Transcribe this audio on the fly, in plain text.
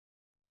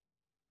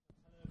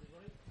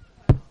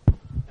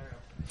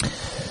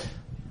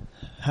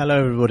Hello,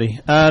 everybody.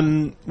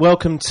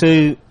 Welcome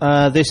to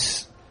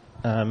this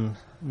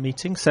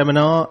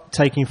seminar,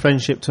 Taking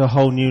Friendship to a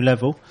Whole New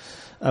Level.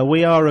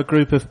 We are a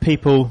group of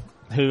people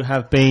who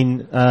have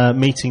been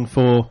meeting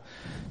for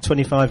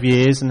 25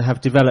 years and have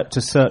developed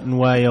a certain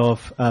way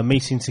of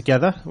meeting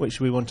together,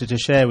 which we wanted to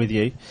share with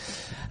you.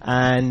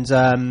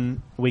 And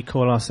we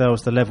call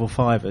ourselves the Level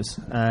Fivers.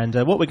 And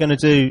what we're going to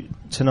do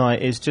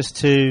tonight is just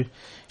to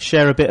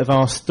share a bit of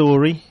our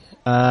story,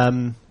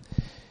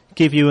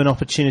 give you an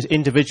opportunity,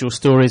 individual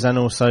stories and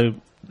also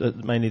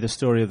mainly the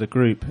story of the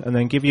group, and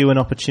then give you an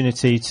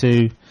opportunity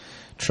to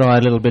try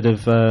a little bit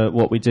of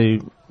what we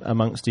do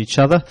amongst each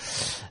other,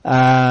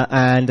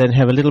 and then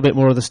have a little bit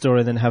more of the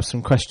story and then have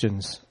some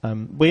questions.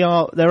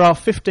 There are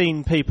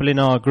 15 people in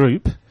our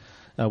group.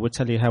 We'll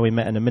tell you how we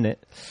met in a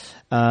minute.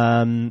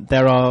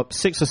 There are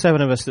 6 or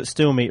 7 of us that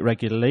still meet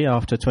regularly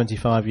after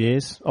 25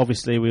 years.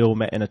 Obviously, we all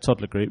met in a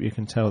toddler group, you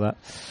can tell that.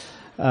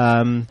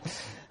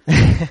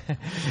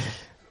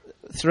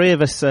 Three of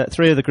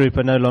the group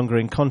are no longer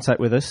in contact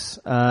with us.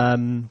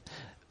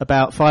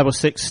 About 5 or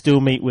 6 still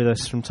meet with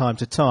us from time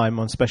to time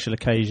on special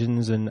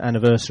occasions and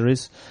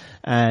anniversaries.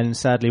 And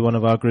sadly, one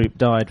of our group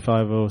died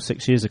 5 or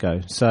 6 years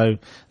ago. So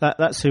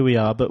that's who we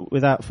are. But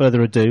without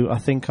further ado, I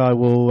think I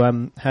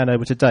will hand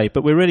over to Dave.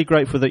 But we're really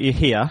grateful that you're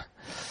here.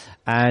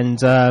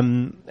 And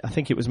I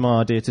think it was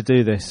my idea to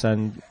do this.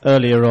 And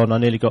earlier on, I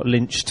nearly got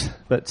lynched.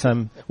 But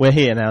we're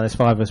here now. There's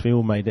 5 of us. We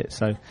all made it.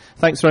 So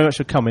thanks very much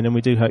for coming. And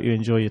we do hope you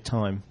enjoy your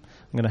time.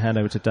 I'm going to hand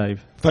over to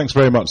Dave. Thanks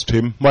very much,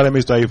 Tim. My name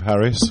is Dave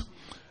Harris.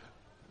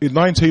 In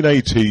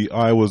 1980,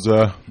 I was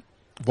a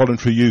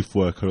voluntary youth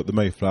worker at the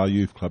Mayflower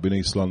Youth Club in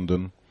East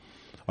London.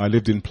 I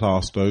lived in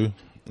Plaistow,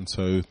 and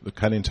so the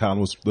Canning Town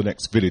was the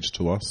next village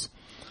to us.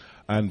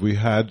 And we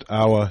had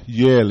our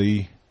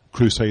yearly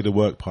Crusader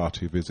work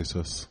party visit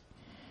us.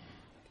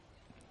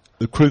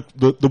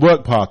 The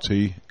work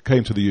party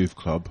came to the youth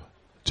club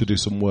to do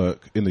some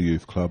work in the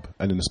youth club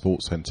and in the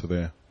sports centre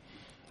there.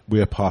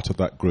 We are part of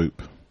that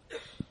group.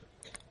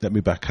 Let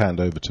me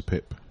hand over to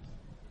Pip.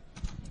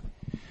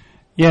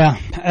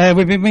 Yeah,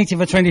 we've been meeting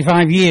for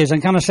 25 years,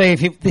 and can I say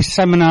if this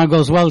seminar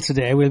goes well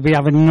today, we'll be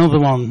having another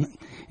one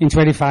in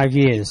 25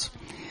 years.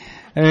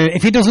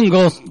 If it doesn't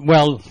go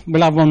well,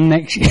 we'll have one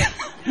next year.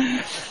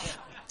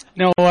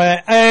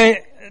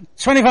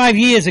 25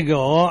 years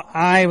ago,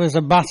 I was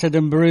a battered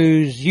and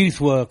bruised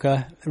youth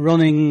worker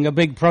running a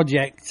big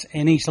project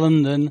in East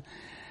London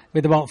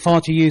with about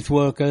 40 youth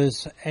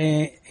workers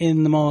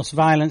in the most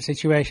violent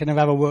situation I've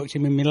ever worked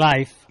in my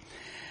life.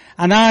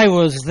 And I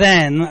was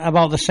then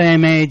about the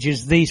same age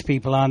as these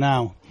people are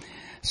now.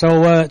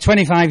 So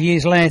 25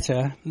 years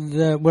later,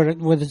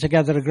 we're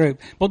together a group.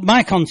 But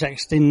my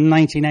context in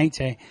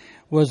 1980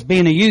 was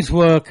being a youth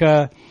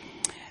worker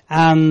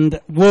and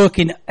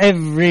working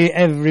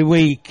every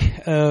week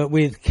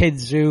with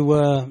kids who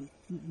were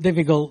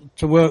difficult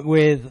to work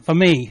with for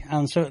me,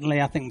 and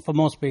certainly I think for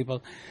most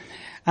people.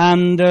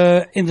 And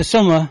in the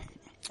summer,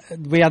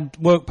 we had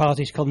work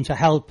parties come to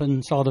help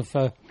and sort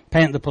of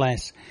paint the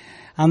place.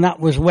 And that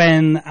was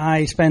when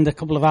I spent a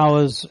couple of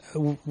hours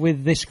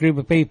with this group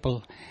of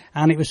people.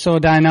 And it was so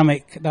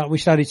dynamic that we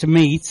started to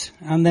meet,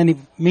 and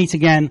then meet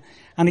again,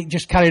 and it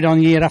just carried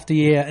on year after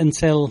year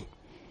until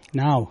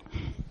now.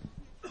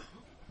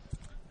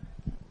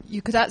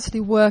 You could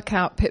actually work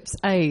out Pip's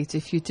age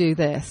if you do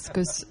this,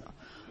 because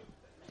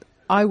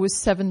I was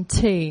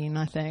 17,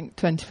 I think,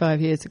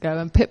 25 years ago,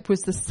 and Pip was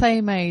the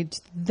same age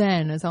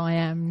then as I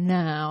am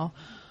now.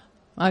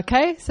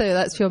 Okay, so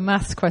that's your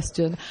maths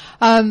question.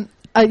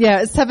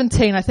 At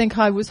 17, I think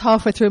I was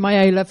halfway through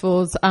my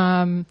A-levels,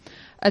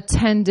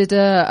 attended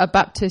a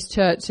Baptist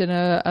church in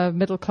a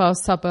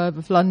middle-class suburb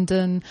of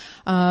London,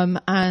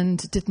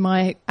 and did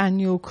my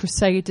annual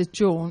Crusader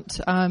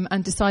jaunt,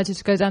 and decided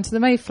to go down to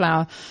the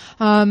Mayflower,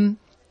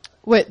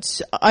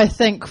 which I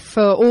think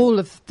for all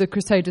of the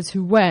Crusaders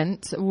who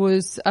went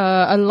was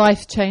a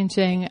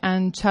life-changing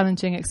and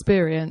challenging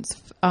experience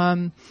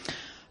on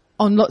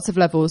lots of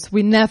levels.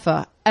 We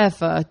never,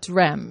 ever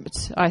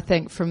dreamt, I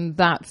think, from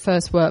that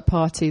first work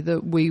party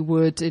that we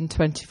would, in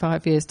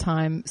 25 years'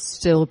 time,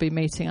 still be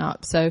meeting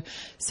up. So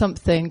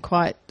something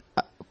quite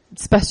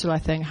special, I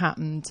think,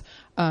 happened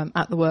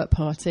at the work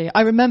party.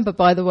 I remember,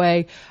 by the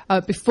way,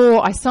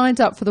 before I signed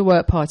up for the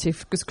work party,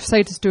 because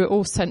Crusaders did it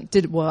all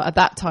centrally.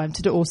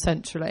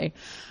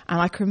 And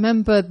I can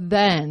remember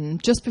then,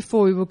 just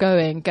before we were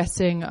going,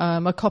 getting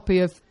a copy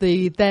of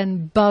the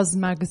then Buzz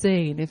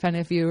magazine, if any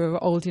of you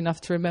are old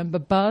enough to remember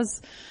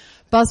Buzz.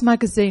 Buzz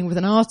magazine with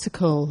an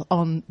article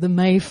on the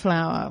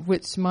Mayflower,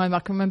 which I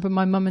can remember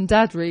my mum and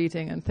dad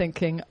reading and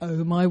thinking,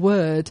 oh my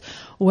word,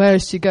 where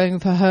is she going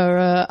for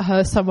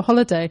her summer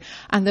holiday?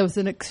 And there was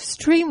an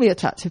extremely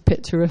attractive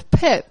picture of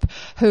Pip,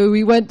 Pip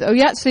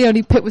was actually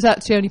only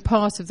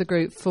part of the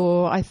group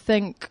for, I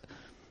think,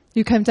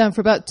 you came down for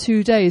about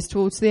 2 days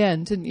towards the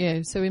end, didn't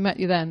you? So we met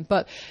you then.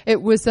 But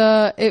it was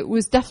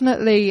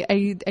definitely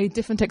a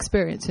different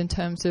experience in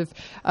terms of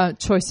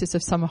choices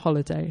of summer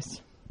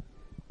holidays.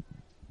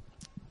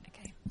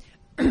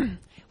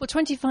 Well,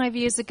 25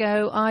 years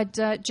ago, I'd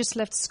just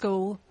left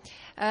school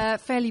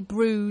fairly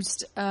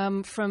bruised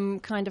from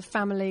kind of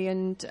family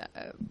and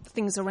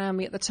things around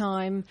me at the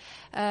time.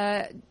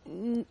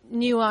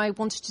 Knew I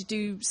wanted to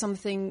do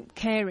something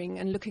caring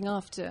and looking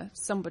after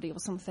somebody or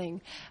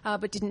something,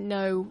 but didn't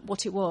know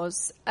what it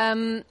was.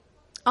 I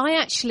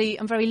actually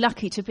am very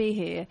lucky to be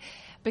here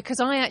because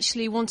I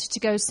actually wanted to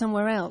go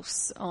somewhere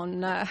else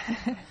on...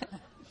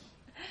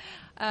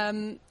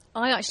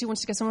 I actually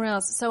wanted to go somewhere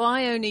else. So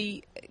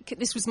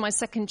this was my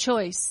second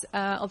choice,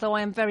 although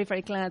I am very,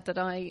 very glad that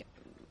I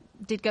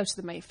did go to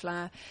the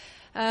Mayflower.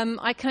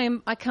 I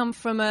come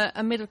from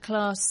a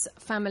middle-class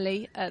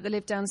family that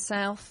lived down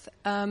south.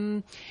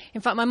 In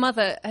fact, my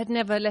mother had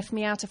never left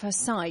me out of her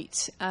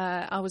sight.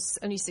 I was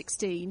only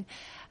 16.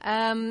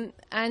 And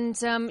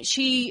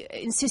she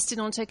insisted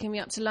on taking me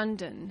up to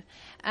London.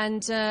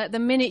 And the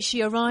minute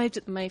she arrived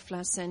at the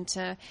Mayflower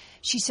Centre,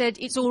 she said,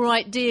 "It's all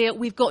right, dear,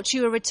 we've got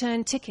you a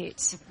return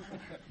ticket."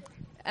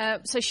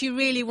 So she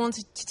really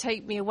wanted to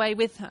take me away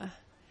with her.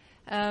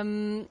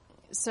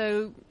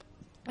 So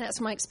that's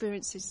my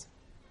experiences.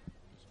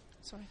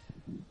 Sorry.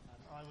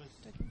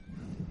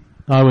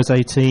 I was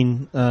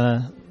 18,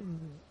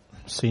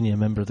 senior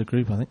member of the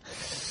group, I think.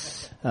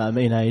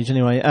 In age,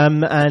 anyway.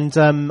 And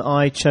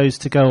I chose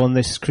to go on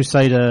this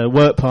Crusader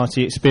work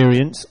party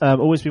experience.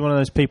 Always been one of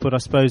those people, I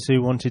suppose,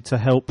 who wanted to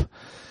help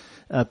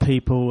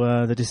people,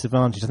 the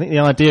disadvantaged. I think the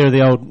idea of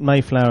the old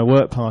Mayflower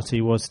work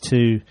party was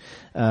to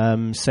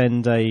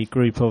send a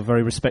group of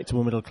very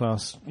respectable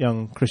middle-class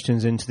young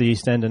Christians into the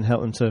East End and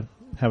help them to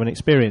have an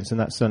experience, and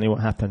that's certainly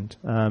what happened.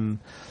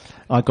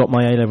 I got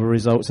my A-level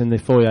results in the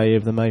foyer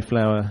of the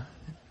Mayflower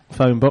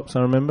phone box,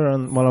 I remember,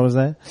 while I was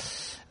there.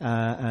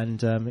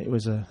 And it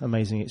was an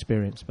amazing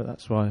experience, but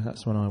that's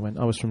when I went.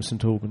 I was from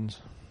St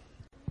Albans.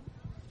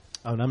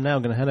 Oh, and I'm now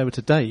going to hand over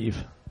to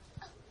Dave.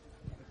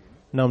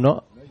 No, I'm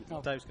not.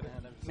 No. Dave's going to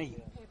hand over to me.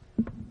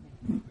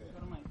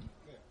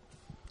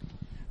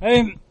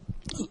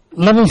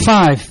 Level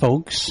 5,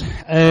 folks.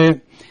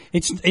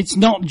 It's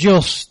not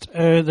just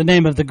the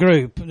name of the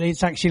group.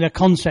 It's actually a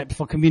concept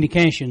for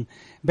communication.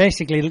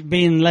 Basically,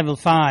 being level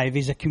 5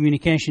 is a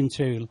communication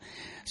tool.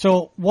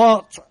 So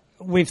what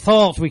we've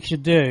thought we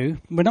should do,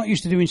 we're not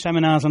used to doing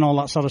seminars and all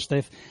that sort of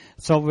stuff.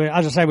 So,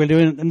 as I say, we'll do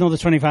another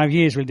 25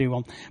 years, we'll do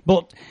one.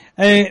 But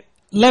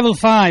level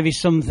 5 is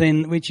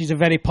something which is a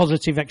very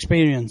positive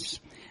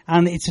experience.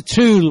 And it's a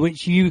tool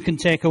which you can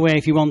take away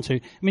if you want to.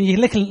 I mean, you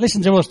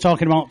listen to us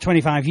talking about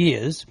 25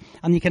 years,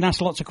 and you can ask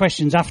lots of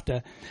questions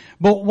after.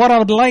 But what I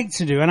would like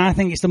to do, and I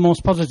think it's the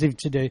most positive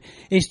to do,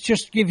 is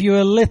just give you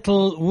a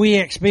little wee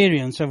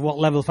experience of what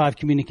level 5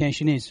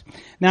 communication is.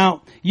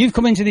 Now, you've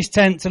come into this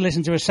tent to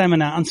listen to a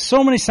seminar, and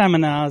so many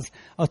seminars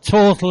are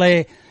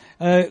totally...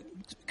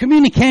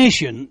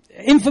 communication,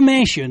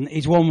 information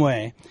is one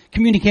way.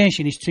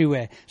 Communication is two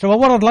way. So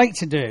what I'd like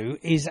to do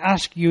is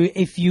ask you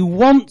if you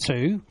want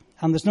to,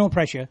 and there's no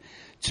pressure,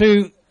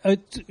 to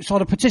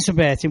sort of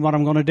participate in what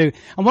I'm going to do.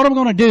 And what I'm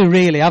going to do,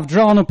 really, I've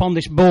drawn up on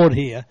this board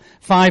here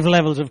 5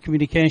 levels of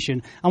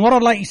communication. And what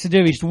I'd like you to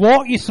do is to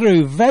walk you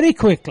through very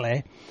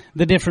quickly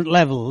the different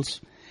levels.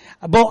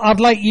 But I'd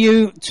like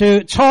you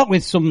to talk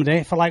with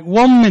somebody for like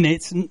 1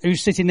 minute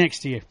who's sitting next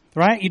to you,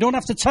 right? You don't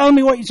have to tell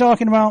me what you're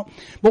talking about.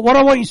 But what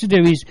I want you to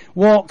do is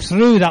walk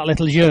through that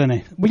little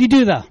journey. Will you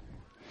do that?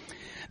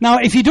 Now,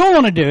 if you don't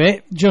want to do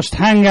it, just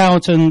hang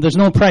out and there's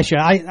no pressure.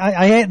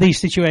 I hate these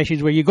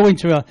situations where you go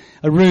into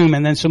a room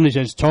and then somebody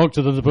says, talk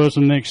to the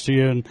person next to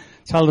you and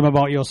tell them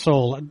about your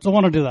soul. I don't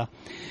want to do that.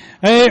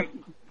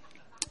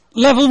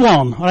 Level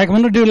 1. All right, I'm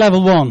going to do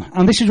level 1.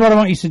 And this is what I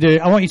want you to do.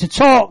 I want you to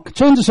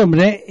turn to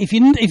somebody. If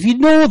you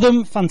know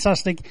them,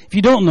 fantastic. If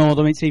you don't know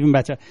them, it's even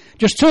better.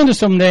 Just turn to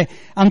somebody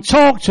and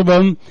talk to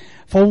them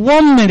for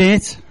 1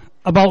 minute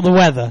about the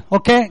weather.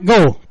 Okay?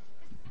 Go.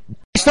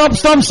 Stop.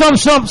 Can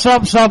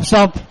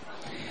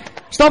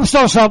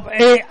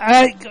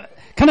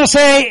I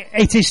say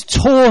it is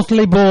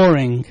totally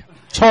boring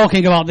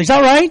talking about this?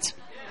 All right?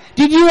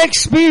 Did you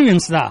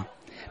experience that?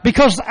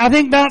 Because I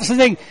think that's the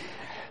thing.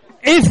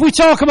 If we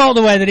talk about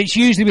the weather, it's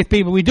usually with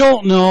people we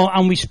don't know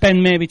and we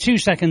spend maybe 2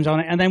 seconds on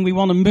it and then we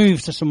want to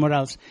move to somewhere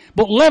else.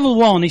 But level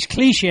 1 is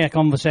cliche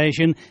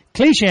conversation,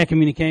 cliche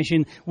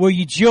communication, where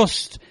you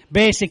just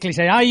basically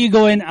say, how are you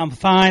going? I'm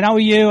fine. How are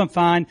you? I'm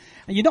fine.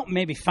 And you're not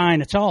maybe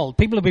fine at all.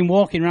 People have been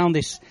walking around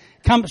this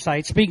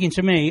campsite speaking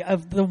to me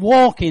of the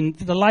walking,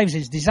 the lives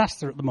is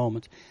disaster at the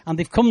moment. And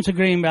they've come to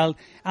Greenbelt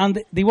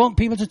and they want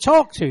people to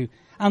talk to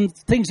and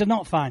things are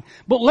not fine.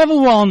 But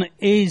level 1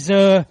 is,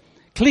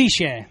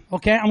 cliche,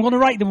 okay? I'm going to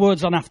write the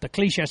words on after,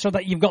 cliche, so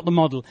that you've got the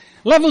model.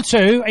 Level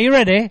 2, are you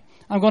ready?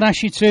 I'm going to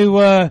ask you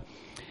to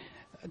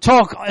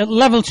talk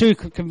level 2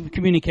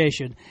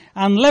 communication.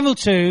 And level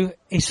 2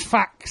 is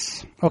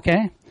facts,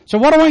 okay? So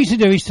what I want you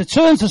to do is to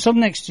turn to someone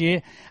next to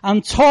you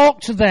and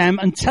talk to them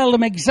and tell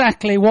them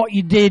exactly what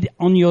you did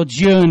on your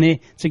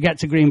journey to get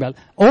to Greenbelt.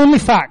 Only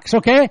facts,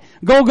 okay?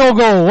 Go.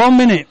 1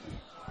 minute.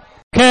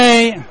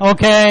 Okay.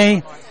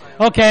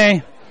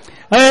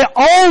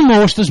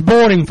 Almost as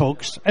boring,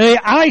 folks.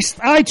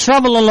 I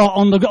travel a lot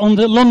on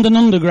the London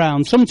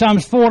Underground,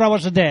 sometimes 4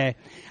 hours a day,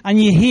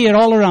 and you hear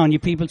all around you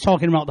people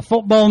talking about the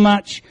football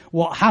match,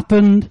 what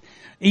happened,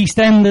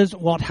 EastEnders,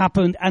 what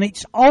happened, and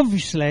it's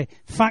obviously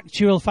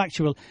factual,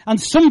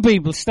 and some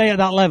people stay at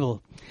that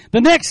level.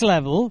 The next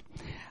level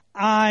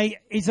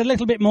is a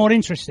little bit more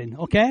interesting,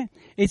 okay?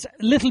 It's a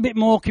little bit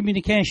more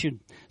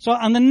communication. So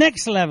on the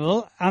next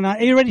level, and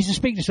are you ready to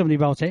speak to somebody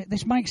about it?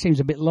 This mic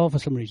seems a bit low for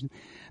some reason.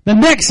 The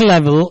next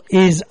level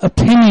is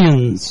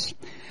opinions.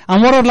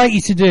 And what I'd like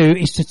you to do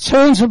is to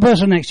turn to the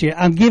person next to you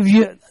and give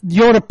you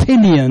your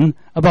opinion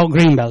about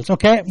Greenbelt,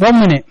 okay? 1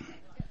 minute.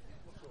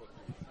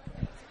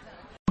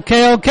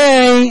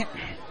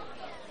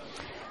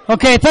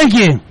 Okay, thank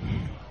you.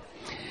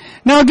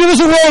 Now give us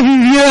a wave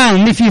of your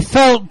hand if you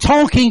felt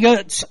talking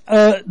at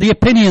the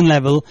opinion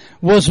level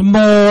was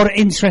more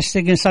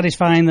interesting and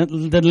satisfying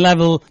than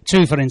level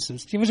 2, for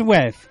instance. Give us a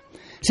wave.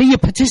 See, you're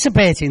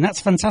participating. That's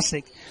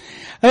fantastic.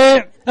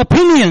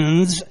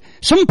 Opinions,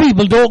 some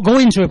people don't go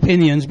into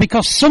opinions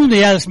because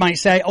somebody else might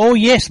say, oh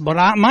yes, but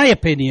my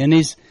opinion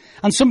is...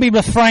 And some people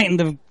are frightened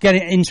of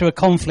getting into a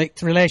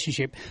conflict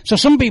relationship. So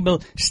some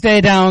people stay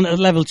down at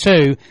level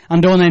 2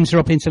 and don't enter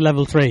up into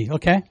level 3,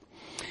 okay?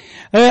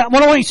 What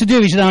I want you to do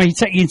is now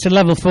take you into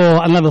level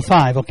 4 and level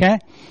 5, okay?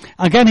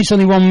 Again, it's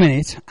only 1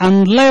 minute.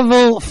 And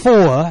level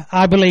 4,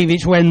 I believe,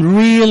 is when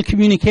real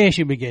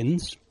communication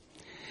begins.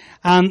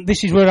 And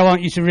this is where I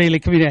want you to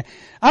really communicate.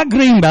 At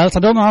Greenbelt, I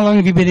don't know how long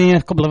have you been here,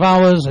 a couple of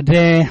hours, a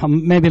day, or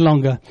maybe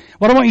longer.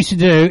 What I want you to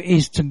do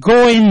is to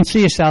go into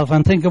yourself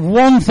and think of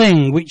one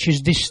thing which has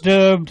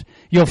disturbed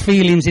your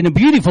feelings in a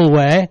beautiful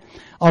way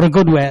or a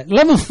good way.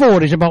 Level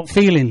 4 is about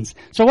feelings.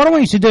 So what I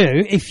want you to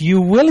do, if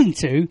you're willing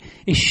to,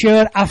 is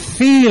share a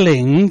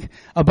feeling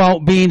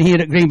about being here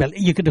at Greenbelt.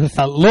 You could have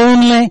felt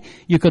lonely,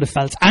 you could have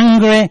felt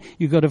angry,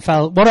 you could have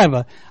felt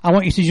whatever. I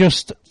want you to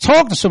just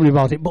talk to somebody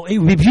about it, but it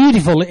would be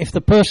beautiful if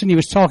the person you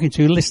was talking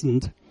to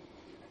listened.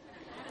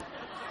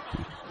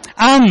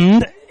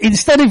 And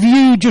instead of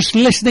you just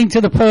listening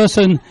to the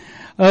person,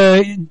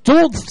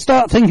 don't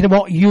start thinking of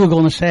what you were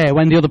going to say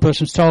when the other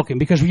person's talking,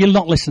 because you'll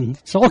not listen.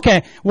 So,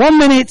 okay, 1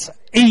 minute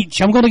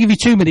each. I'm going to give you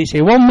 2 minutes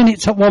here. 1 minute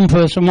to one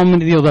person, 1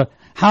 minute the other.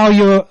 How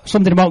you're,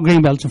 something about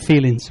Greenbelt and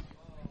feelings.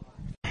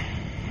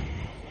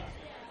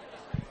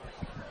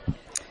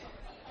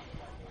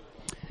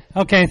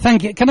 Okay,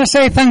 thank you. Can I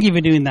say thank you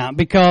for doing that?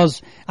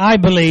 Because I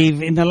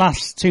believe in the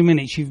last 2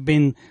 minutes you've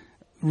been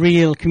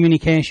real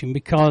communication,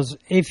 because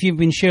if you've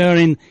been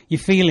sharing your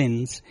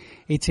feelings,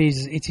 it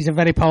is a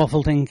very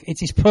powerful thing.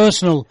 It is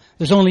personal.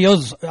 There's only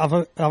us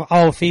of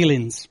our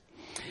feelings.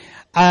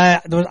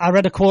 I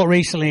read a quote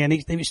recently, and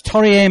it was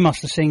Tori Amos,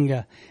 the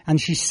singer,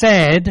 and she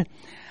said,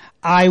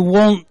 I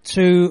want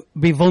to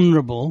be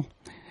vulnerable,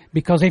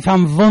 because if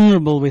I'm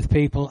vulnerable with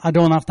people, I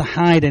don't have to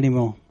hide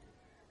anymore.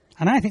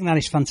 And I think that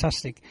is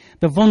fantastic.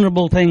 The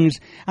vulnerable things.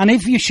 And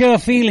if you share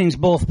feelings,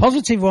 both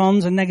positive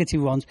ones and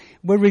negative ones,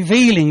 we're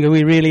revealing who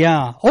we really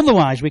are.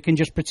 Otherwise, we can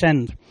just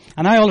pretend.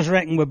 And I always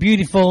reckon we're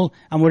beautiful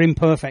and we're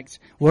imperfect.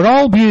 We're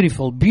all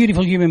beautiful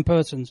human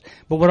persons,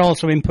 but we're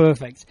also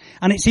imperfect.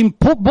 And it's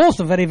both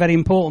are very, very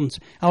important.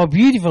 Our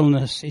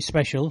beautifulness is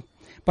special,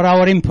 but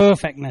our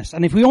imperfectness.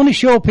 And if we only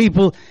show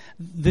people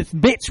the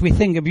bits we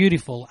think are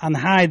beautiful and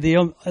hide the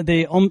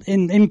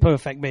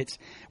imperfect bits,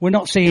 people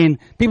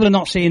are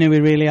not seeing who we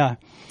really are.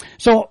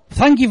 So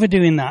thank you for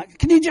doing that.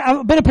 Can you have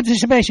a bit of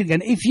participation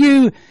again?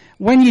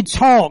 When you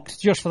talked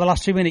just for the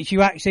last 2 minutes,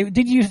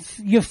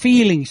 your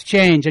feelings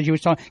change as you were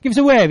talking? Give us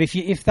a wave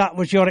if that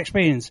was your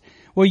experience,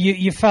 where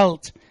you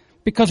felt,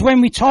 because when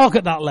we talk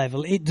at that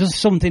level, it does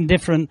something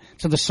different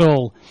to the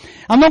soul.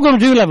 I'm not going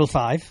to do level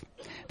 5.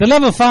 The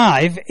level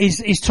 5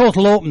 is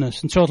total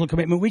openness and total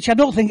commitment, which I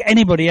don't think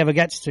anybody ever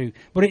gets to.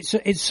 But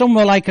it's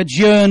somewhere like a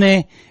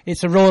journey.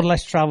 It's a road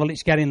less travelled.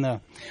 It's getting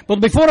there.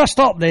 But before I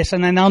stop this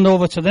and then hand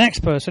over to the next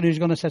person who's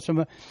going to say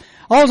something,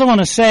 all I want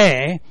to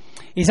say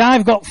is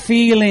I've got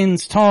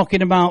feelings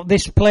talking about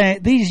this play.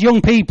 These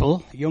young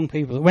people,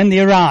 when they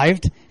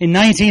arrived in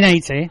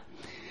 1980,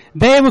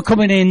 they were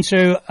coming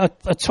into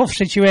a tough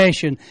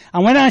situation.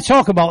 And when I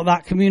talk about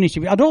that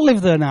community, I don't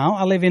live there now.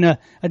 I live in a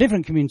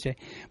different community.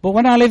 But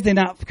when I lived in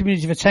that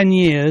community for 10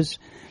 years,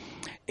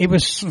 it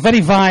was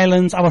very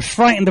violent. I was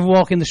frightened of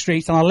walking the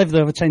streets, and I lived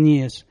there for 10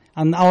 years.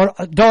 And our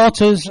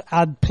daughters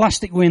had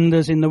plastic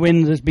windows in the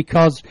windows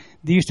because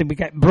they used to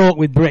get broke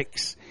with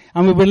bricks.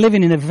 And we were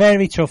living in a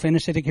very tough inner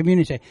city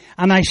community.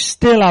 And I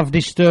still have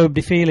disturbed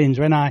the feelings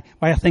when I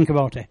think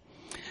about it.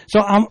 So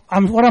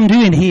what I'm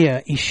doing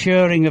here is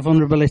sharing a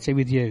vulnerability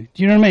with you.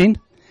 Do you know what I mean?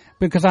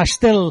 Because I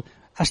still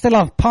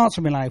have parts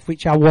of my life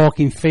which I walk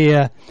in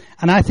fear,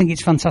 and I think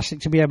it's fantastic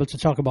to be able to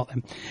talk about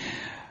them.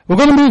 We're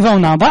going to move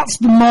on now. That's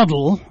the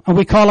model, and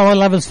we call our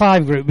Levels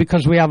 5 group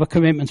because we have a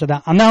commitment to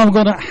that. And now I'm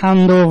going to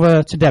hand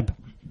over to Deb.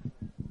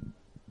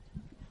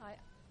 Hi.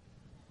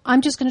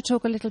 I'm just going to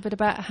talk a little bit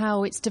about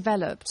how it's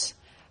developed.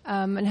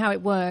 and how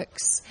it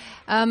works.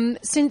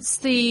 Since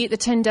the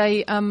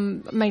 10-day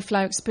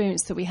Mayflower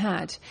experience that we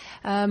had,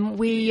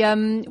 we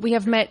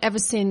have met ever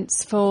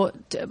since for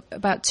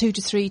about 2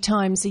 to 3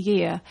 times a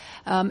year,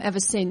 ever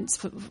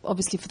since,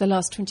 obviously for the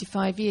last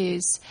 25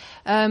 years.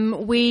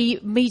 We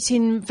meet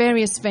in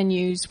various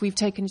venues. We've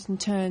taken it in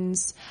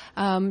turns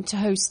to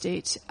host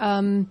it.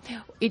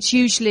 It's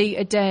usually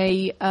a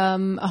day,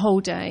 a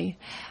whole day.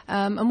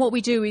 And what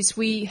we do is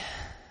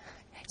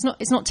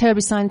it's not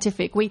terribly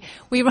scientific. We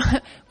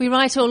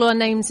write all our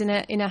names in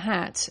a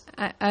hat.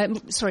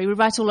 We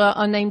write all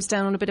our names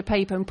down on a bit of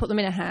paper and put them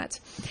in a hat,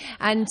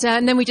 and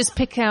then we just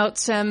pick out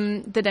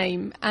the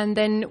name, and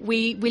then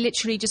we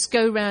literally just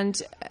go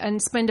round and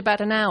spend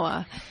about an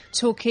hour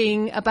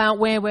talking about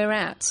where we're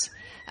at,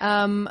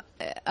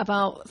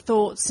 about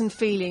thoughts and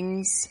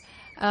feelings.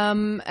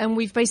 And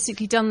we've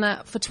basically done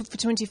that for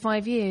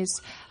 25 years.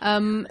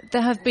 There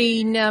have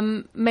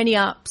been many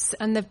ups,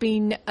 and there have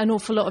been an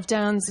awful lot of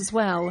downs as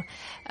well.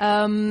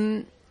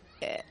 On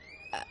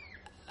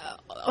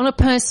a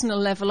personal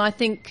level, I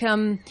think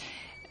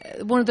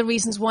one of the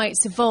reasons why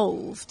it's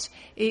evolved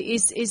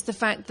is the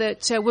fact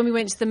that when we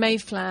went to the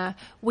Mayflower,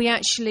 we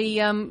actually,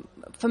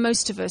 for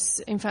most of us,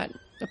 in fact,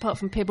 apart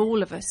from Pip,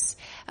 all of us,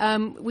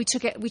 we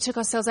took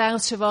ourselves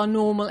out of our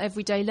normal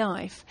everyday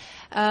life,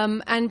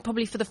 and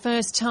probably for the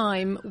first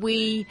time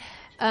we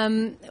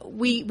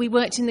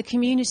worked in the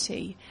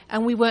community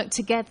and we worked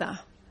together,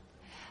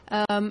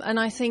 and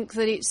I think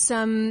that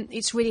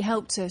it's really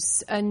helped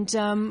us and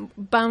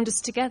bound us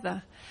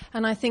together.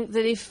 And I think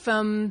that if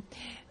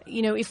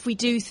we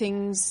do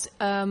things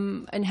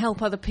and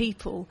help other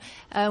people,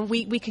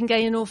 we can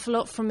gain an awful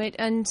lot from it,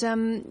 and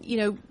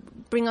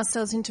bring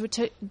ourselves into a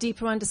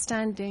deeper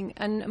understanding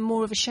and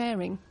more of a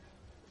sharing.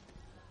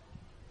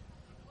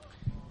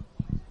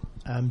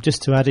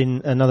 Just to add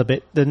in another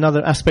bit,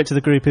 another aspect of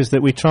the group is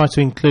that we try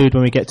to include,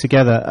 when we get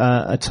together,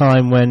 a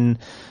time when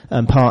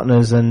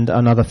partners and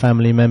other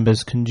family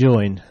members can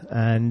join.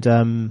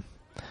 And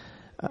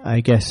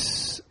I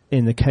guess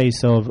in the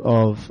case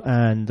of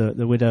Anne,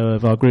 the widow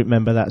of our group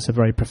member, that's a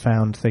very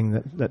profound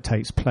thing that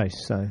takes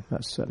place. So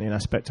that's certainly an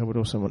aspect I would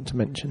also want to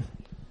mention.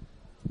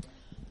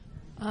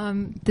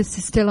 This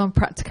is still on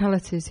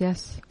practicalities,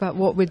 yes, about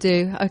what we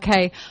do.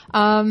 Okay.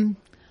 I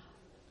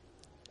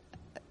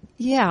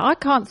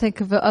can't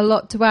think of a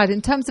lot to add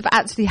in terms of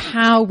actually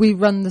how we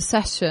run the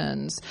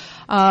sessions.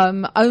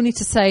 Only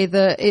to say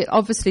that it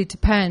obviously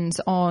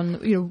depends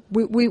on,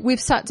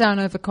 we've sat down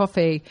over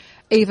coffee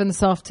even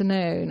this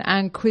afternoon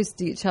and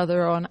quizzed each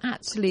other on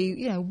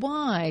actually,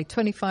 why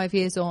 25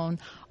 years on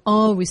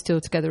are we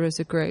still together as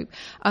a group?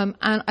 And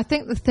I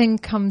think the thing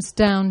comes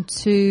down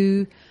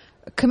to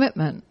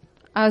commitment.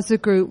 As a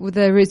group,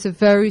 there is a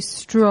very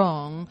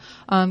strong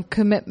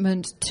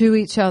commitment to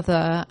each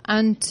other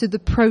and to the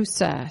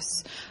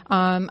process.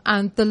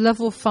 And the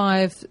level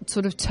 5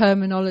 sort of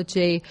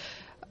terminology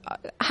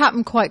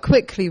happened quite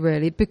quickly,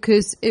 really,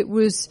 because it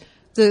was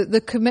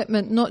the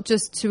commitment not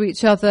just to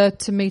each other,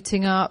 to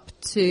meeting up,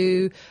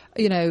 to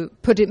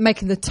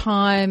making the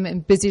time in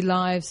busy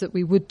lives that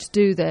we would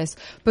do this,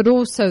 but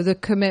also the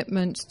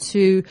commitment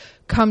to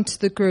come to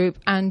the group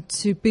and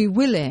to be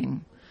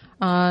willing.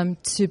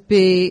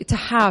 To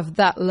have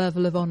that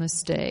level of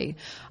honesty.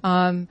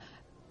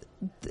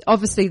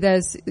 Obviously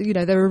there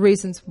are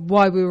reasons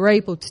why we were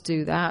able to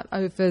do that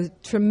over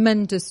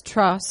tremendous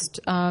trust,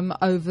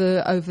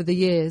 over the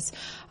years.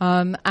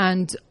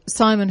 And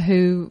Simon,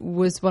 who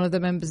was one of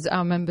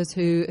our members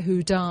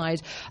who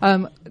died,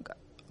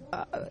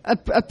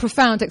 a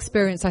profound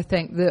experience, I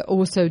think, that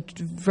also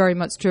very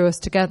much drew us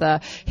together.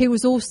 He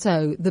was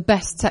also the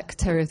best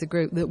secretary of the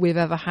group that we've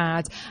ever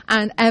had,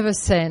 and ever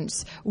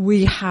since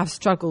we have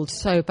struggled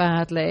so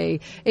badly.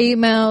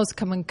 Emails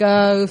come and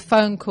go,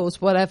 phone calls,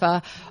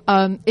 whatever.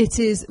 It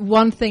is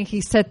one thing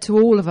he said to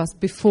all of us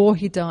before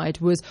he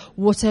died was,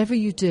 whatever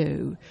you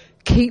do,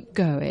 keep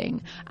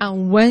going,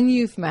 and when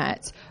you've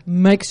met,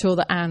 make sure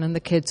that Anne and the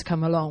kids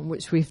come along,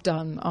 which we've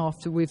done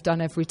after we've done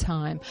every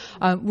time,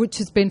 which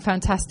has been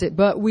fantastic.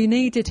 But we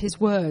needed his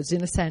words,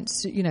 in a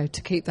sense,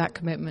 to keep that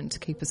commitment, to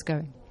keep us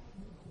going.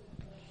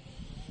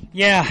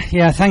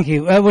 Yeah, thank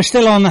you. We're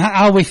still on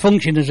how we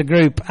function as a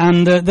group,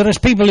 and there is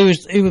people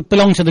who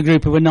belong to the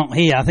group who are not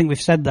here. I think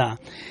we've said that.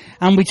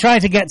 And we try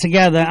to get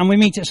together and we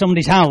meet at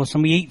somebody's house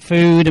and we eat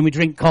food and we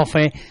drink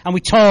coffee and we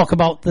talk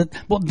about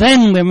but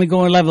then when we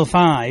go on level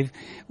 5,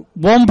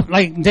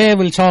 like Dave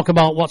will talk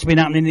about what's been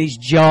happening in his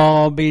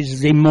job,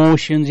 his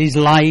emotions, his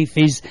life,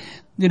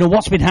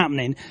 what's been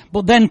happening.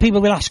 But then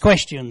people will ask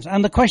questions,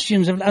 and the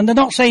questions, and they're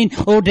not saying,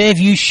 oh Dave,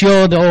 you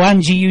should, or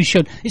Angie, you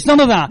should. It's none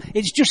of that.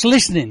 It's just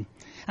listening.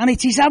 And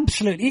it is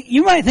absolutely,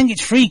 you might think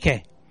it's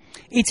freaky.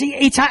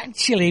 It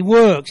actually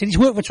works. It's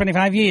worked for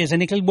 25 years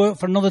and it'll work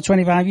for another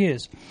 25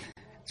 years.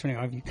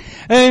 25 years.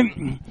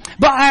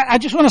 But I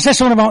just want to say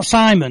something about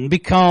Simon,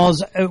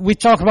 because we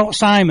talk about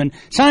Simon.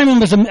 Simon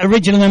was an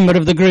original member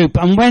of the group,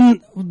 and when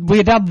we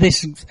had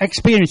this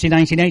experience in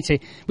 1980,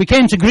 we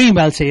came to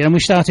Greenbelt here and we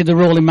started the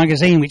Rolling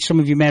magazine, which some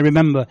of you may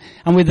remember,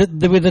 and with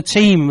a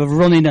team of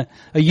running a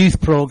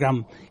youth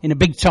programme in a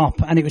big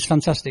top, and it was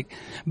fantastic.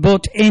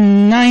 But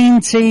in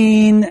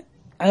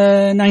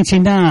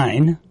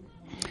 1999,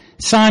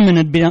 Simon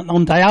had been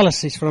on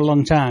dialysis for a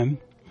long time,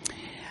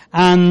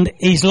 and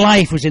his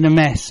life was in a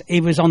mess.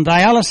 He was on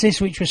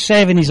dialysis, which was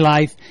saving his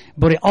life,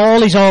 but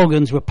all his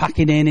organs were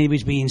packing in. He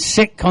was being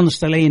sick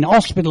constantly, in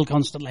hospital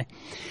constantly.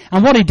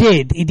 And what he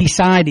did, he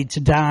decided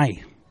to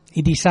die.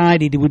 He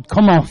decided he would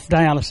come off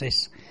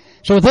dialysis.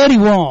 So there he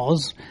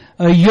was,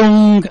 a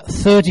young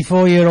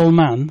 34-year-old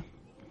man,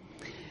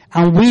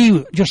 and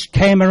we just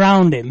came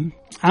around him.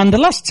 And the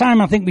last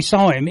time I think we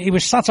saw him, he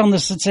was sat on the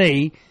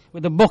settee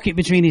with a bucket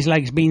between his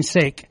legs, being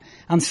sick,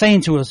 and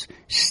saying to us,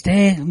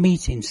 stay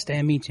meet him.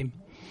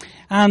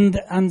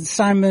 And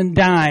Simon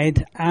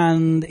died,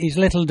 and his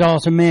little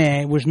daughter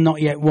May was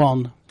not yet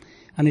 1,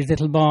 and his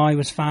little boy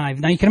was 5.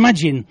 Now you can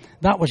imagine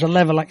that was a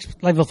level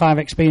 5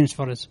 experience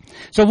for us.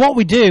 So what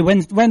we do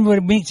when we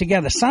meet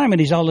together, Simon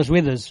is always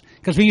with us,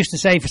 because we used to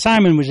say if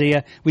Simon was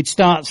here, we'd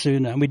start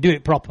sooner and we'd do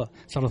it proper,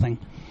 sort of thing.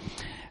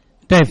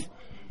 Dave?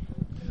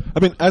 I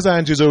mean, as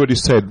Angie's already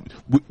said,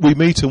 we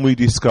meet and we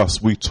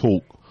discuss, we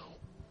talk.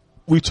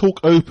 We talk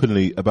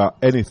openly about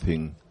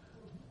anything.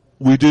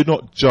 We do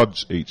not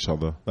judge each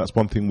other. That's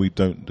one thing we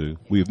don't do.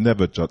 We've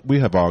never judged. We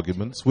have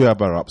arguments. We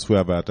have our ups. We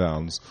have our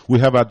downs. We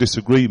have our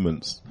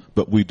disagreements,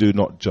 but we do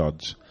not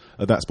judge.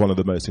 And that's one of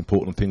the most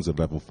important things of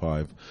level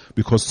 5,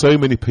 because so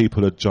many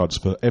people are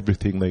judged for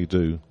everything they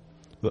do.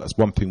 That's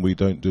one thing we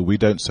don't do. We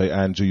don't say,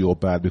 Andrew, you're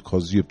bad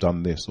because you've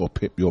done this, or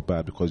Pip, you're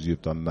bad because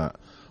you've done that.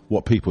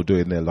 What people do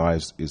in their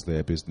lives is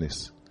their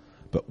business.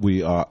 But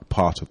we are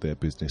part of their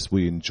business.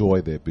 We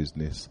enjoy their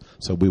business.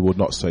 So we will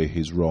not say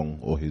he's wrong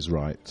or he's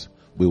right.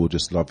 We will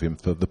just love him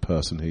for the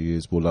person he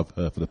is. We'll love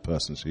her for the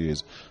person she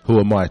is.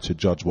 Who am I to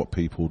judge what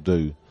people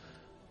do?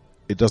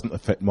 It doesn't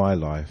affect my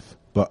life,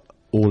 but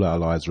all our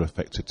lives are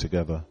affected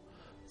together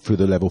through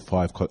the level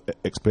 5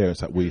 experience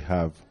that we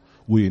have.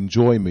 We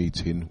enjoy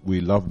meeting. We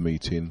love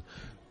meeting.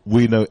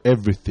 We know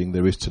everything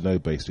there is to know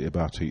basically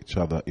about each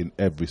other in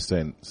every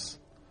sense.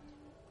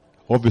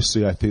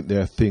 Obviously, I think there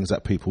are things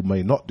that people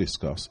may not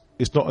discuss.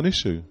 It's not an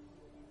issue.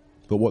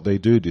 But what they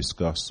do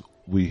discuss,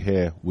 we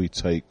hear, we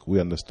take, we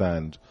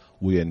understand,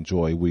 we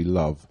enjoy, we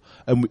love.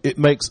 And it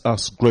makes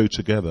us grow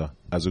together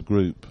as a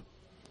group.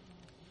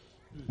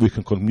 We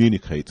can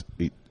communicate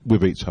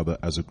with each other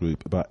as a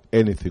group about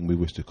anything we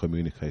wish to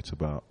communicate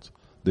about.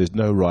 There's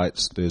no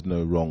rights, there's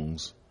no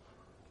wrongs.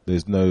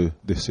 There's no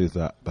this is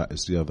that, that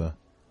is the other.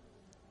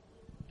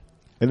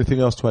 Anything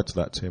else to add to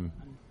that, Tim?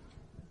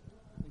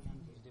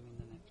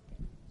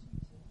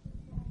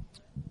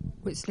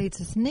 Which leads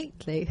us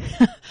neatly.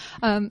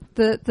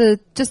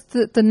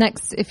 The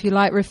next, if you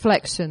like,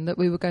 reflection that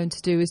we were going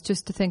to do is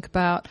just to think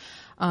about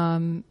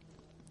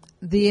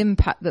the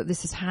impact that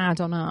this has had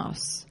on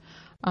us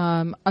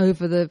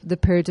over the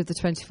period of the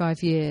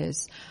 25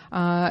 years,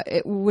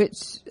 which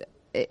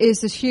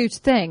is a huge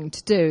thing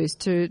to do, is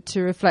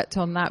to reflect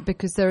on that,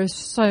 because there are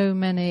so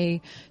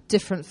many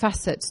different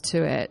facets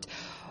to it.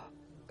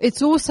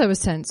 It's also a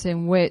sense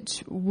in which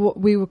what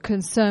we were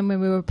concerned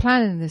when we were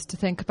planning this to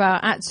think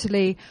about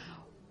actually,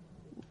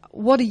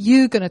 what are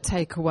you going to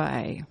take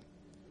away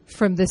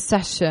from this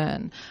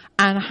session,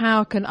 and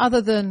how can,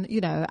 other than,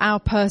 our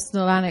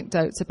personal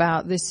anecdotes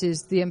about this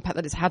is the impact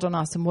that it's had on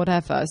us and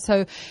whatever.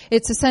 So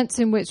it's a sense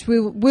in which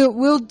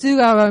we'll do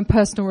our own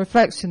personal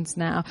reflections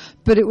now,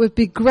 but it would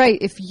be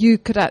great if you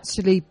could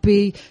actually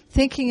be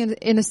thinking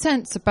in a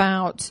sense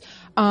about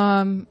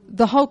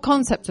the whole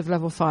concept of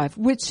level 5,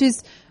 which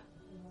is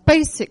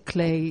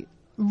basically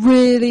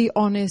really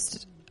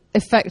honest,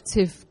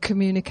 effective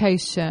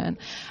communication,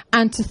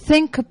 and to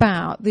think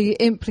about the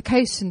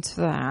implications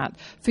for that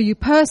for you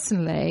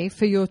personally,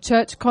 for your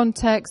church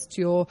context,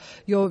 your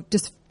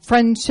just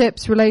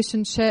friendships,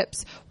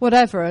 relationships,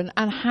 whatever,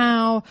 and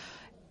how,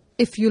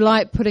 if you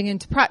like, putting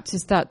into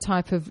practice that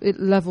type of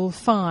level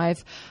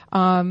 5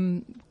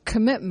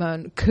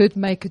 commitment could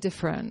make a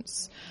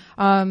difference.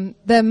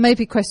 There may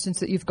be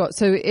questions that you've got,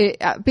 so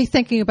be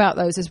thinking about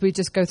those as we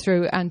just go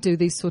through and do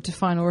these sort of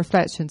final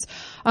reflections.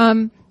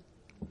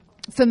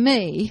 For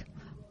me,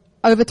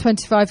 over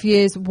 25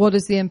 years, what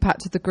has the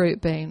impact of the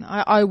group been?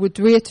 I would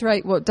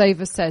reiterate what Dave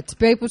has said. To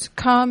be able to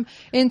come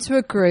into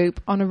a group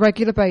on a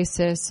regular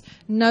basis,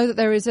 know that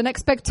there is an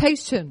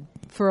expectation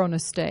for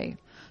honesty,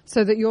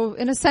 so that you're,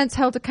 in a sense,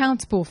 held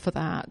accountable for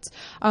that,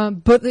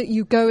 but that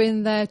you go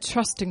in there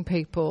trusting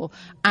people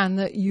and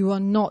that you are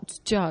not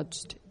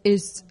judged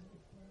is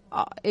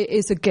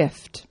a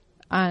gift.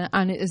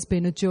 And it has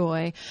been a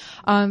joy.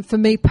 For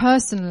me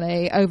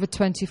personally, over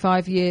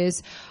 25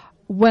 years,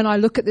 when I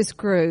look at this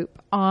group,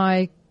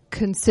 I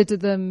consider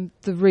them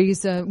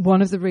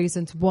one of the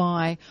reasons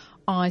why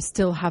I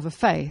still have a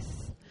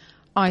faith.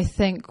 I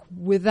think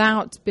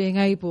without being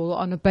able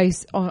on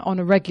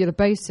a regular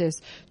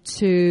basis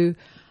to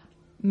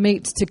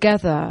meet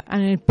together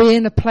and be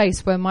in a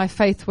place where my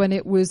faith, when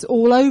it was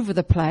all over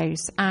the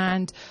place,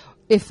 and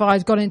if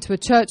I'd gone into a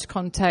church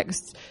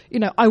context,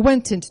 I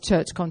went into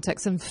church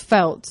context and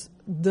felt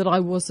that I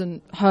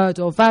wasn't heard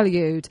or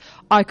valued.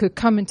 I could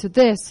come into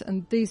this,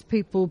 and these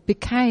people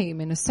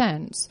became, in a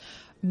sense,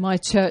 my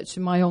church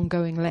and my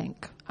ongoing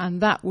link.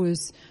 And that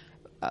was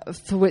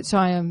for which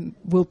I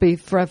will be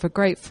forever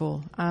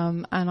grateful.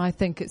 And I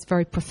think it's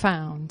very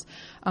profound.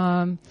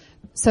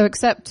 So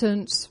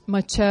acceptance,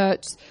 my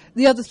church.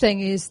 The other thing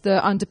is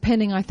the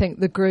underpinning, I think,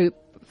 the group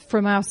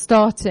from our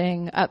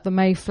starting at the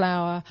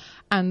Mayflower,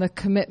 and the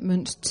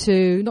commitment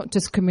to not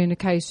just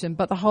communication,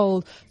 but the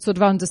whole sort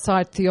of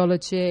underside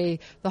theology,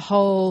 the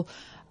whole,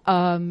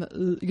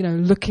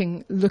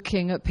 looking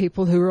at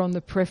people who are on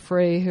the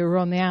periphery, who are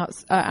on the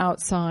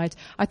outside.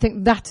 I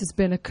think that has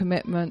been a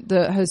commitment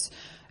that has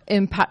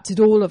impacted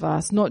all of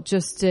us, not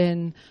just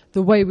in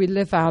the way we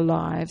live our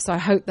lives. I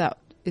hope that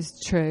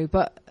is true,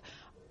 but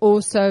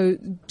also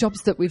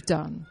jobs that we've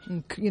done,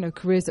 and,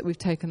 careers that we've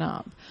taken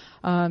up.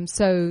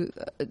 So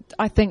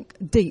I think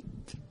deep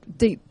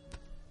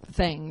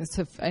things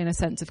have, in a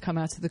sense, have come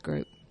out of the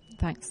group.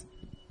 Thanks.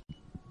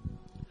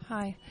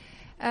 Hi.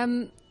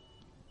 The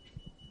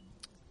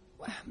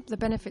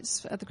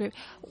benefits of the group.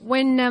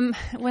 When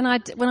I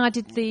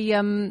did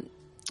the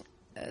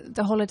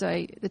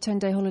holiday, the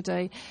 10-day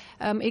holiday,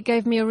 it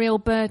gave me a real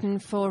burden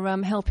for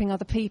helping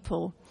other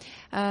people.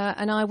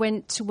 And I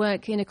went to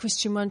work in a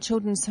Christian-run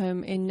children's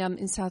home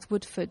in South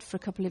Woodford for a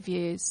couple of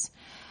years.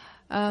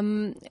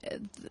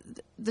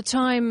 The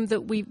time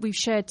that we've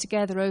shared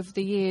together over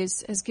the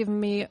years has given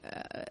me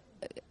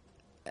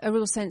a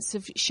real sense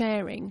of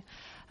sharing.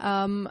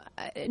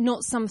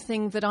 Not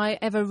something that I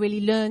ever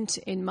really learnt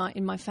in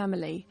my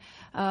family.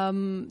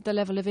 The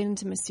level of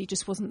intimacy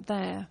just wasn't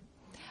there.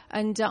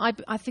 And I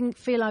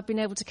feel I've been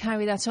able to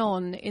carry that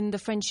on in the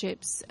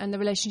friendships and the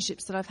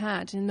relationships that I've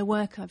had, in the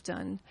work I've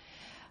done.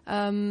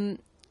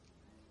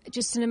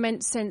 Just an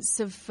immense sense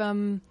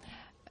of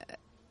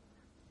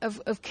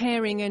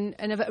caring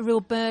and of a real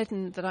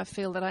burden that I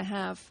feel that I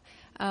have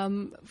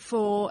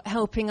for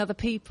helping other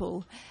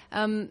people.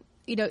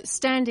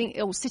 Standing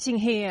or sitting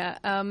here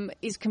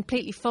is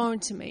completely foreign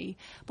to me.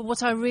 But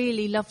what I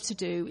really love to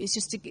do is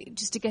just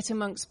to get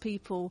amongst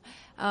people,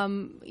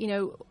 on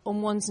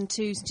ones and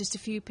twos, just a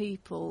few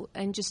people,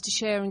 and just to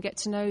share and get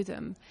to know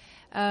them.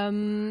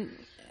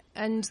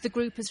 And the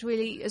group has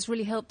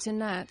really helped in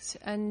that.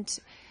 And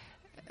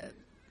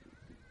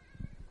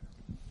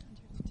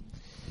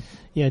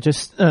yeah,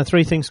 just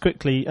three things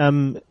quickly.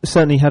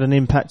 Certainly had an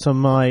impact on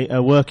my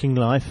working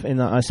life, in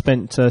that I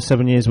spent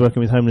 7 years working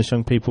with homeless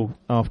young people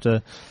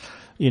after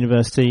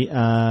university,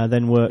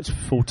 then worked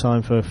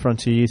full-time for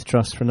Frontier Youth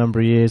Trust for a number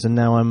of years, and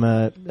now I'm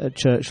a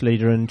church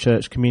leader and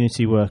church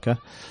community worker.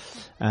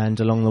 And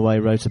along the way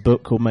wrote a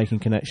book called Making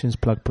Connections,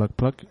 plug.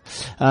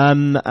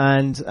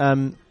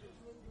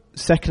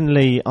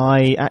 Secondly,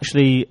 I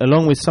actually,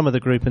 along with some of the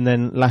group and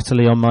then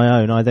latterly on my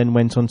own, I then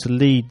went on to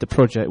lead the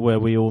project where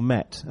we all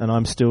met, and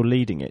I'm still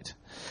leading it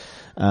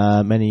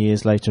many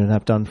years later, and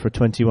have done for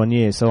 21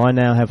 years. So I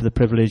now have the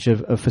privilege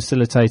of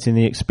facilitating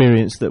the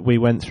experience that we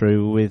went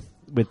through with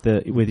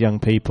young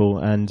people,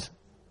 and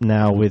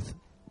now with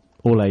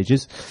all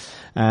ages.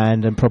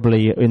 And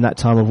probably in that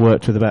time I've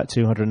worked with about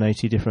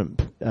 280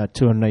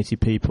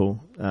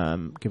 people,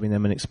 giving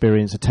them an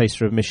experience, a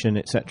taster of mission,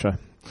 etc.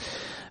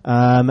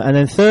 And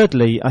then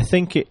thirdly, I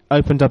think it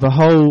opened up a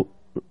whole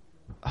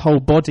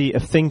body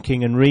of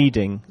thinking and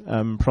reading,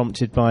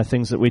 prompted by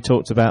things that we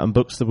talked about and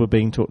books that were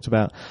being talked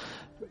about,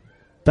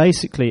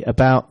 basically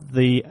about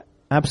the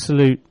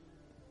absolute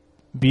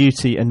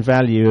beauty and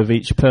value of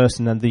each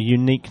person and the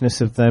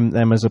uniqueness of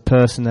them as a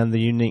person and the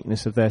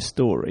uniqueness of their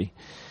story.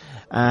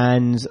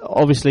 And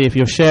obviously if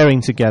you're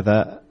sharing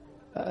together,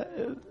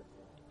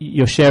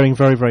 you're sharing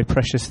very, very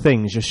precious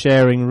things. You're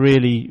sharing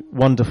really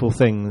wonderful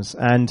things.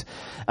 And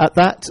at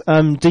that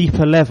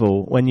deeper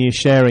level, when you're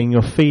sharing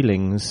your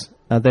feelings,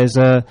 there's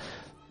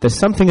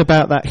something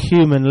about that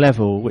human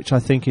level which I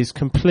think is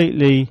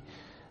completely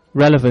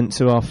relevant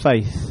to our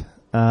faith,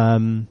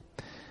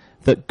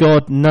 that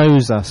God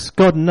knows us.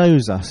 God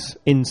knows us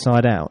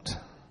inside out.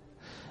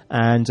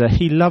 And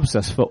He loves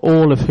us for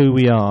all of who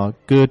we are,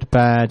 good,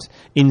 bad,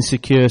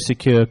 insecure,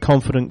 secure,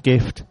 confident,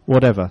 gift,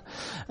 whatever.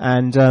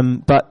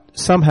 And but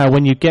somehow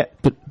when you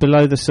get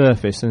below the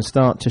surface and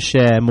start to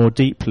share more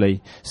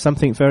deeply,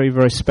 something very,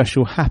 very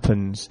special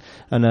happens,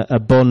 and a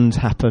bond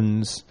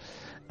happens.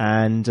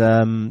 And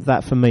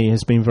that for me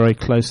has been very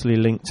closely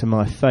linked to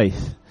my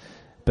faith,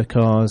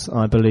 because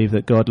I believe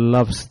that God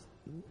loves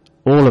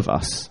all of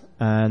us,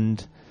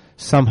 and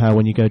somehow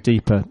when you go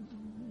deeper,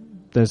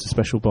 there's a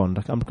special bond.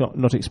 I'm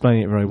not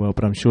explaining it very well,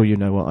 but I'm sure you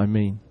know what I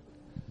mean.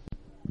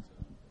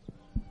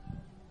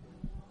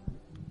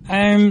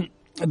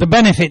 The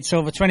benefits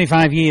over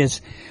 25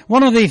 years.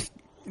 One of the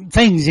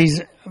things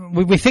is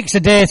we fix a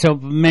date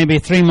up maybe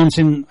 3 months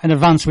in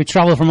advance. We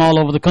travel from all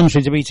over the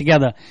country to be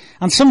together.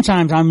 And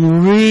sometimes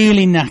I'm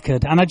really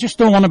knackered and I just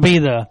don't want to be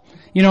there.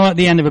 At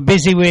the end of a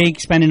busy week,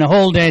 spending a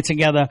whole day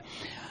together.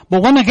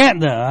 But when I get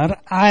there,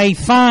 I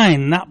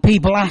find that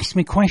people ask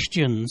me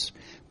questions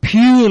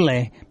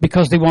purely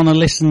because they want to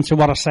listen to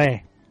what I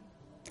say.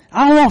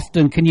 How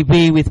often can you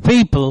be with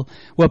people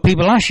where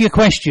people ask you a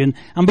question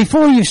and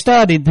before you've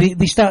started,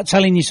 they start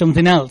telling you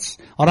something else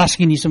or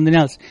asking you something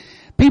else?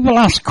 People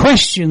ask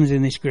questions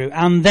in this group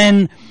and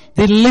then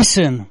they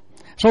listen.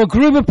 So a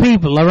group of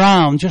people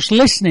around just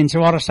listening to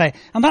what I say.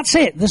 And that's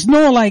it. There's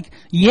no like,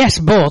 yes,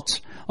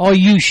 but, or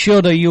you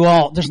should or you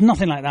ought. There's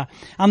nothing like that.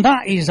 And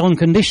that is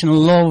unconditional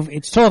love.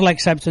 It's total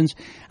acceptance.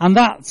 And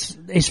that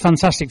is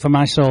fantastic for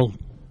my soul.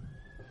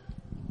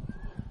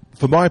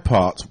 For my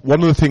part,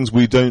 one of the things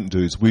we don't do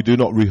is we do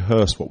not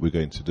rehearse what we're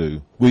going to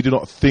do. We do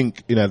not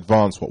think in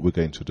advance what we're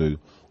going to do.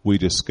 We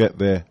just get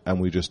there and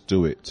we just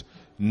do it,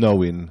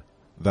 knowing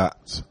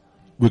that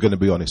we're going to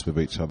be honest with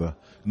each other,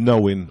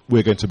 knowing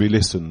we're going to be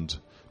listened,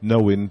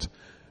 knowing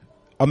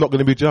I'm not going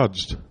to be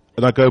judged.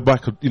 And I go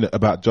back,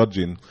 about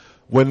judging.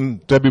 When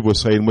Debbie was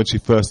saying when she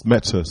first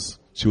met us,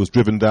 she was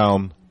driven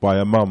down by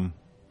her mum.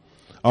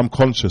 I'm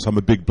conscious, I'm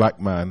a big black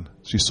man.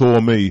 She saw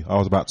me, I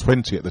was about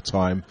 20 at the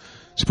time.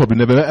 She probably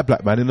never met a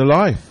black man in her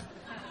life.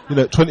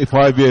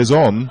 25 years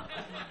on,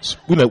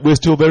 we're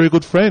still very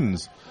good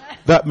friends.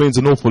 That means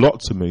an awful lot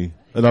to me.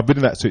 And I've been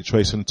in that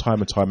situation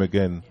time and time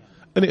again.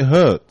 And it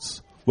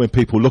hurts when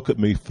people look at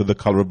me for the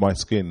colour of my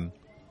skin.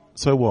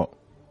 So what?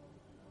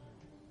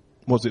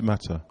 What does it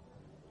matter?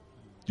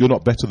 You're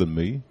not better than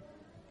me.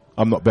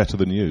 I'm not better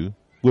than you.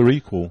 We're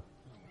equal.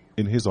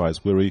 In his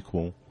eyes, we're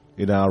equal.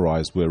 In our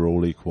eyes, we're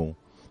all equal.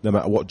 No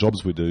matter what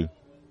jobs we do.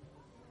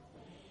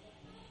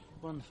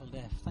 Wonderful,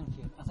 Dave. Thank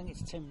you. I think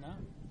it's Tim now.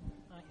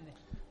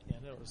 Yeah,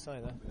 I don't want to say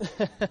that.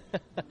 No,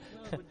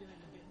 we're doing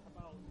a bit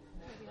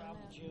about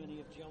the journey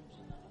of jobs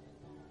and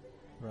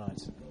that.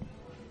 Right.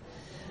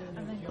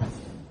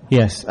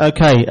 Yes.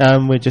 Okay.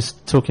 We're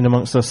just talking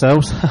amongst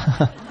ourselves.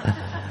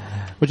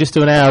 We'll just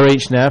do an hour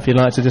each now, if you'd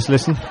like to just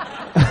listen.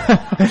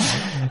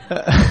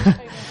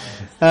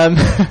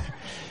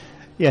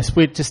 Yes,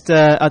 we just.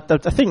 I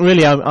think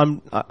really, I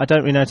don't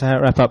really know how to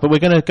wrap up, but we're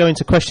going to go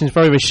into questions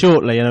very, very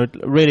shortly, and I'd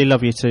really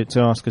love you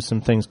to ask us some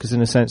things, because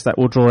in a sense that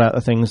will draw out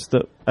the things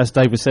that, as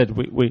David said,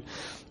 we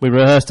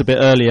rehearsed a bit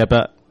earlier,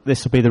 but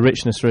this will be the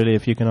richness really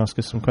if you can ask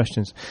us some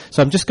questions.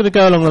 So I'm just going to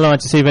go along the line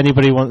to see if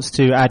anybody wants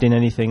to add in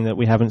anything that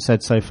we haven't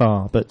said so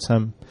far. But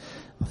I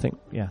think,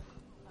 yeah.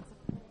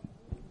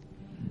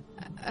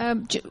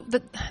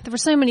 There were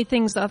so many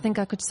things that I think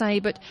I could say,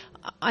 but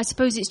I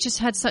suppose it's just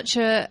had such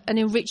an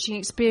enriching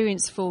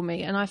experience for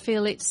me, and I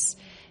feel it's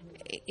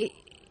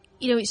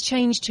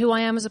changed who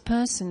I am as a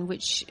person,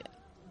 which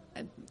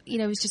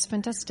is just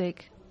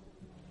fantastic.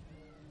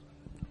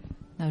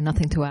 No,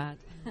 nothing to add.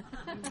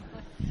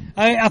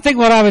 I think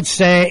what I would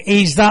say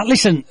is that,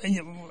 listen,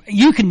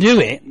 you can do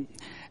it.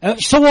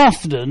 So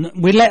often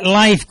we let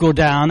life go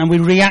down and we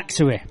react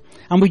to it.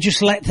 And we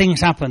just let things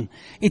happen.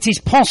 It is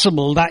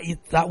possible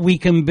that we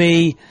can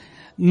be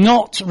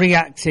not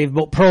reactive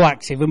but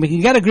proactive, and we can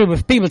get a group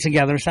of people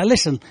together and say,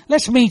 listen,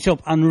 let's meet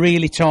up and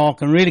really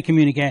talk and really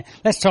communicate.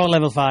 Let's talk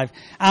level 5.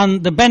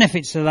 And the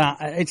benefits of that,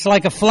 it's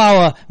like a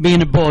flower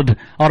being a bud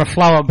or a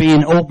flower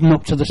being open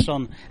up to the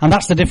sun. And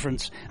that's the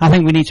difference. I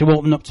think we need to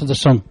open up to the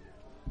sun.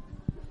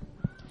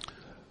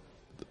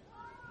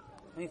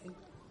 Anything?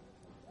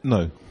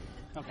 No.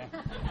 Okay.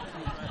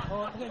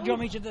 Do you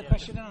want me to do the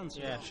question and answer?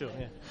 Yeah, sure.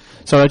 Yeah.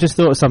 So I just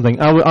thought of something.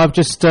 I've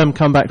just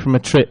come back from a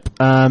trip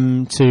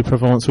to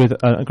Provence with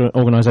an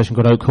organisation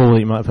called Oak Hall that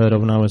you might have heard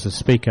of when I was a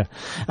speaker.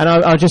 And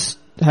I just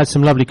had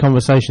some lovely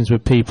conversations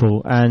with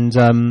people. And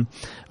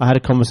I had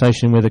a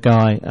conversation with a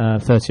guy,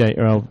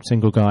 38-year-old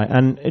single guy.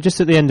 And just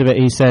at the end of it,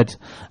 he said,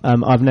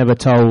 I've never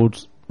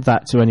told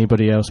that to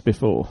anybody else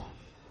before.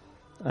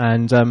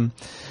 And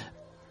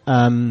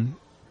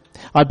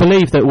I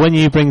believe that when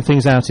you bring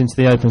things out into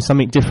the open,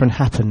 something different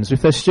happens.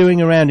 If they're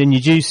stewing around in your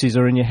juices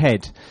or in your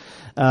head,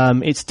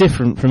 it's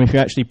different from if you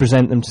actually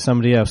present them to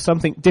somebody else.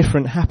 Something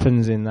different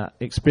happens in that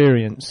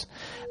experience,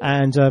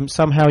 and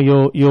somehow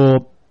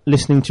you're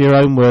listening to your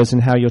own words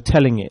and how you're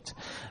telling it,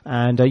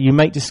 and you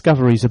make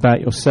discoveries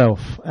about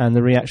yourself and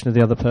the reaction of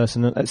the other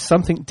person. And it's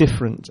something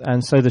different,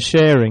 and so the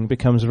sharing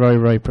becomes very,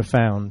 very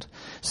profound.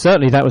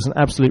 Certainly, that was an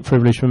absolute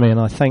privilege for me, and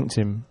I thanked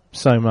him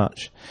so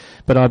much.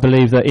 But I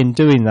believe that in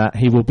doing that,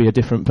 he will be a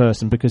different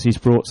person because he's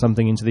brought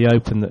something into the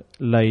open that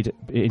laid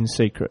in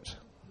secret.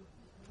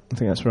 I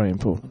think that's very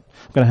important.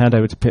 I'm going to hand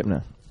over to Pip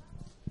now.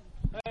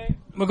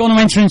 We're going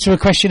to enter into a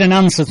question and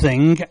answer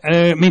thing,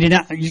 meaning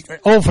that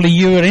hopefully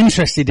you are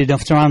interested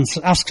enough to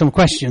ask some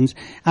questions,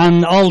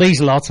 and all these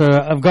lot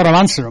have got to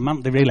answer them,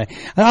 haven't they, really?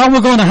 How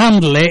we're going to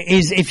handle it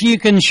is if you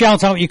can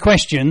shout out your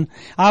question,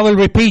 I will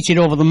repeat it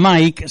over the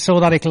mic so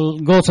that it'll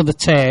go to the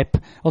tape,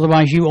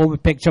 otherwise you won't be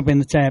picked up in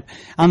the tape,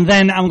 and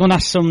then I'm going to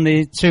ask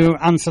somebody to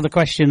answer the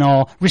question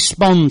or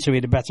respond to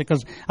it better,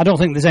 because I don't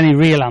think there's any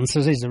real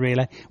answers, is there,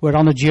 really? We're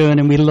on a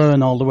journey and we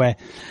learn all the way.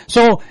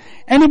 So,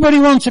 anybody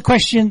wants a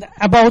question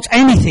about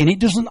anything? It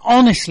doesn't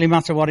honestly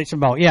matter what it's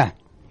about. Yeah.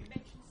 You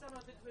mentioned some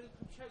of the group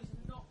who chose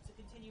not to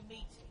continue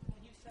meeting.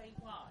 Can you say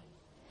why?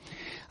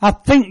 I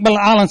think, well,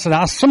 I'll answer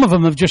that. Some of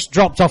them have just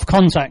dropped off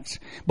contact,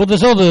 but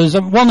there's others.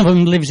 One of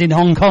them lives in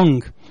Hong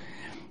Kong,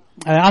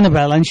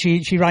 Annabelle, and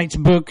she writes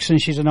books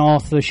and she's an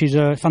author. She's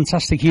a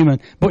fantastic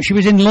human. But she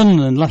was in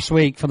London last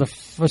week for the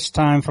first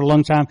time for a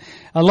long time.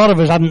 A lot of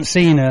us hadn't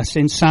seen her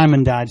since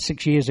Simon died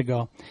 6 years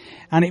ago.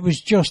 And it was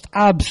just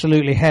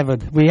absolutely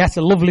heaven. We had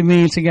a lovely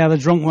meal together,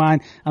 drunk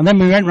wine, and then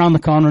we went round the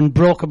corner and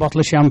broke a bottle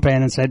of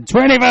champagne and said,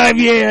 25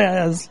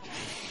 years!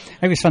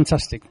 It was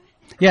fantastic.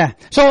 Yeah.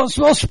 So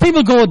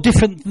people go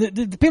different,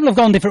 the people have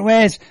gone different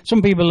ways.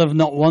 Some people have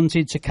not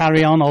wanted to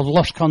carry on or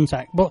lost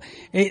contact. But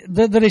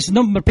there is a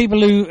number of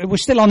people who were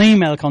still on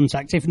email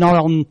contact, if not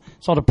on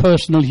sort of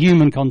personal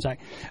human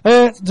contact.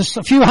 There's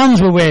a few hands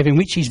were waving,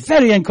 which is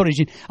very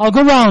encouraging. I'll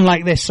go round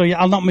like this so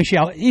I'll not miss you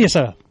out. Here,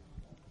 sir.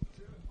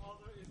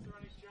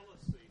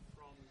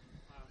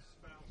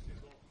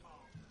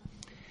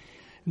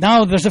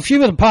 Now, there's a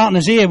few of the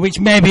partners here which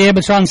may be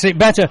able to answer it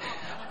better.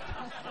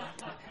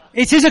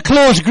 It is a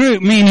closed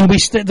group, meaning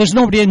there's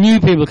nobody new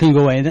people can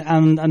go in.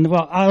 And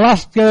well, I'll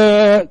ask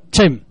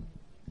Tim.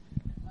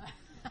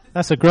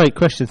 That's a great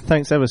question.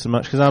 Thanks ever so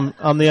much, because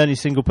I'm the only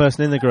single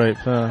person in the group.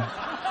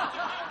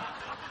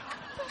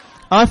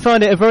 I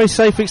find it a very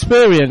safe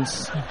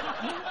experience.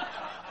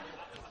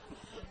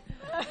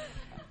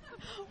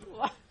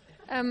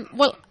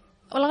 Well,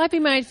 I've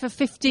been married for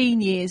 15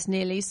 years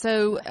nearly,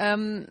 so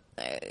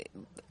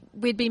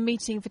we'd been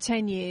meeting for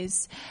 10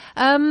 years.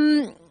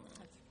 And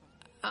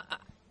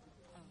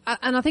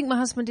I think my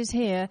husband is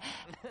here.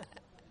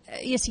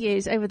 Yes, he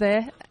is, over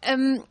there.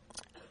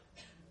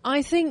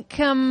 I think,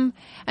 when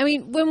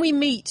we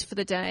meet for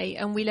the day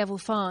and we level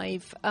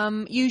 5,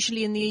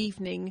 usually in the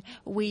evening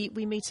we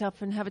meet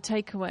up and have a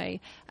takeaway,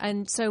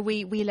 and so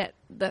we let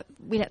the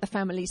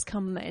families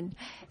come then.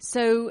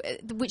 So,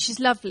 which is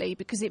lovely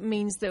because it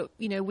means that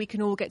we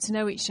can all get to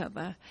know each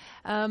other.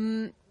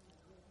 I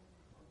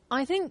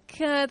think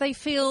they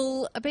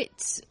feel a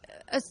bit.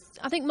 I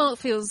think Mark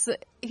feels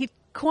that he'd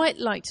quite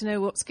like to know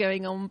what's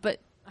going on, but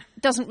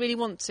doesn't really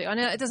want to. I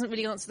know it doesn't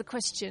really answer the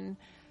question.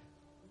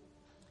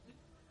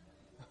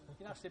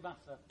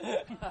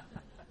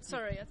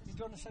 Sorry.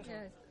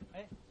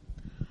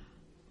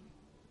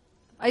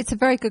 It's a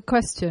very good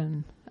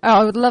question.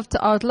 I would love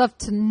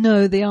to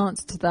know the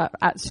answer to that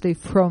actually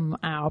from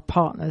our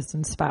partners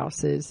and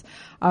spouses.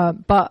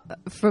 But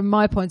from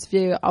my point of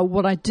view,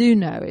 what I do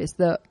know is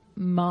that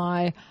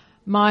my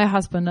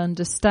husband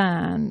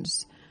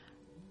understands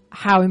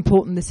how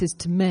important this is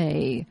to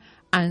me,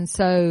 and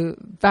so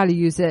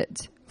values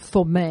it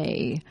for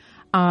me,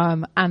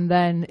 and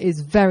then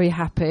is very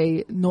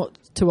happy not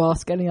to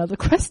ask any other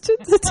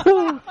questions at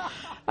all.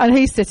 And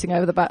he's sitting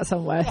over the back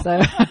somewhere,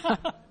 so.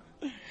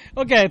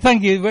 Okay,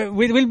 thank you.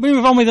 We'll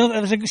move on with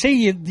others.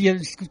 See, your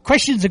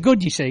questions are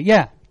good, you see,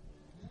 yeah.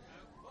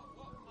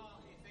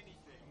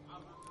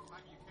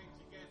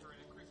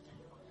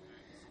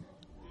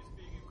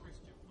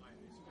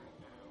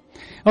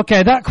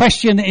 Okay, that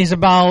question is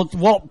about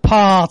what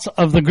part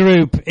of the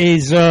group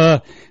is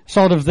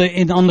sort of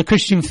on the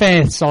Christian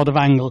faith sort of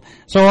angle.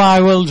 So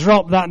I will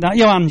drop that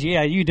down. Angie,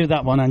 you do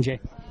that one,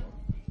 Angie.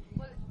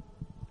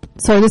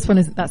 Sorry, this one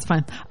isn't. That's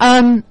fine.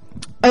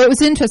 It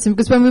was interesting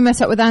because when we met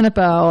up with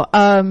Annabelle,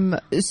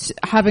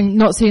 having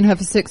not seen her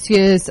for 6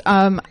 years,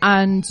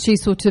 and she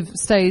sort of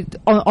stayed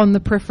on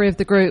the periphery of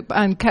the group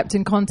and kept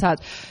in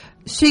contact.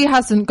 She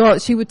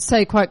would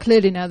say quite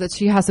clearly now that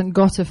she hasn't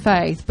got a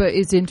faith, but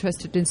is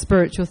interested in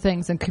spiritual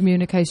things and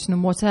communication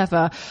and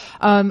whatever.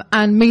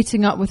 And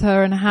meeting up with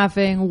her and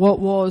having what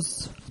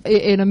was,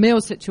 in a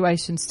meal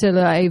situation, still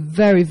a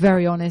very,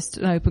 very honest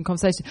and open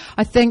conversation.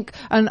 I think,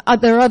 and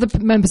there are other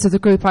members of the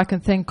group I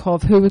can think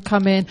of who would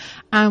come in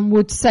and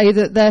would say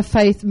that their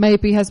faith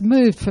maybe has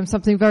moved from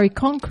something very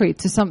concrete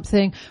to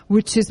something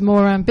which is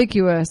more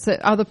ambiguous.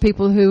 That other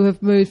people who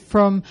have moved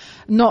from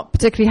not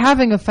particularly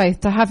having a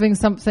faith to having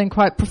something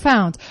quite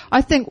profound.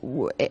 I think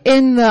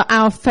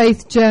our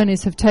faith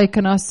journeys have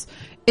taken us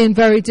in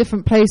very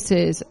different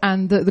places,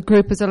 and the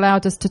group has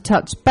allowed us to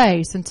touch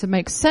base and to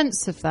make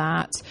sense of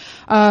that.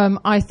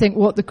 I think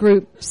what the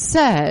group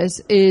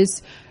says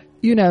is,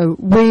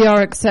 we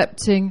are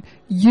accepting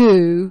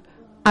you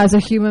as a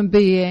human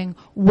being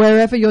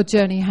wherever your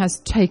journey has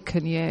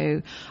taken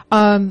you.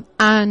 And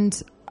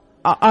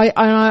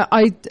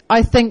I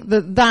think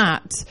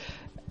that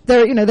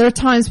there are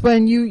times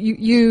when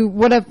you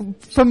whatever,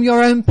 from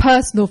your own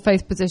personal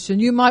faith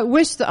position, you might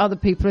wish that other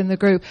people in the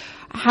group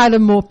had a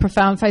more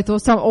profound faith or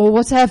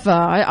whatever.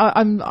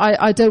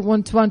 I don't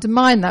want to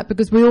undermine that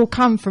because we all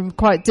come from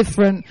quite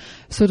different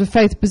sort of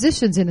faith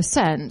positions in a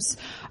sense.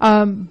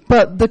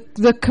 But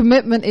the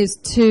commitment is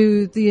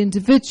to the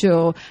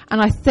individual, and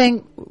I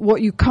think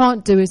what you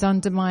can't do is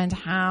undermine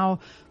how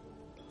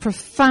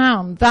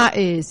profound that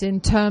is in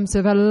terms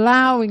of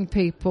allowing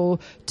people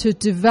to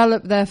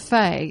develop their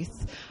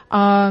faith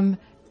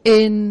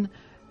in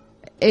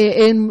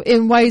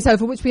ways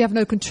over which we have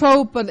no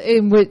control, but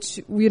in which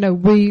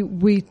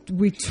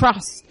we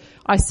trust.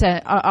 I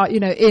said,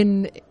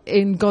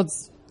 in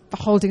God's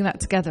holding that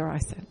together. I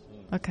said,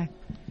 okay,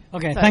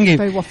 thank you.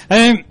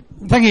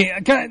 Thank you.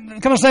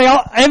 Can I say,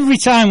 every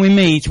time we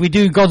meet, we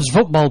do God's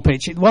football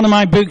pitch. One of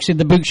my books in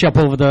the bookshop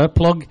over there,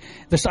 plug.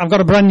 I've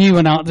got a brand new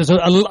one out. There's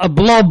a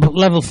blob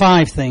level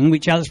 5 thing,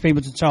 which asks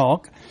people to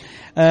talk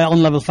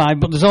on level 5,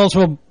 but there's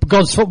also a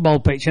God's football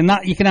pitch, and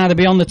that you can either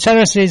be on the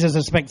terraces as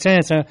a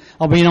spectator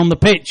or being on the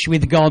pitch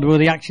with God where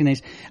the action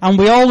is. And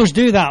we always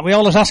do that. We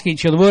always ask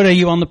each other, where are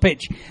you on the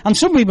pitch? And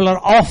some people are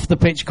off the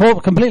pitch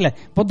completely,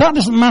 but that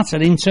doesn't matter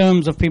in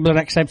terms of people that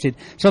are accepted.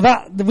 So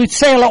that, we'd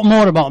say a lot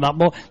more about that,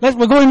 but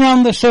we're going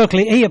around the circle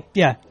here.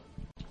 Yeah.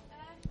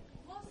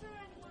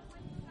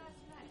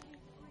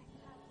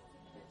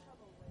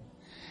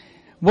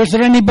 Was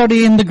there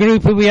anybody in the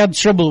group who we had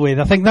trouble with?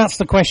 I think that's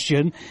the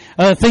question.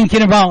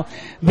 Thinking about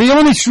the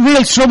only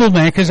real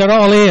troublemakers are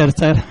all here.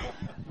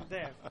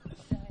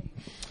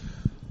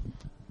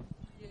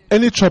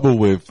 Any trouble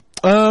with?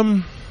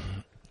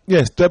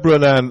 Yes,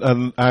 Deborah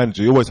and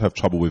Angie always have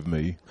trouble with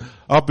me.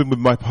 I've been with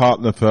my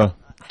partner for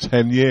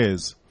 10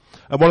 years.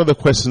 And one of the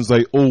questions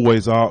they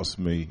always ask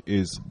me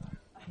is,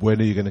 when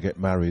are you going to get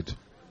married?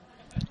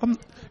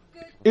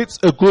 It's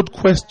a good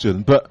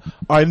question, but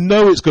I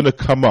know it's going to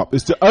come up.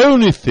 It's the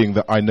only thing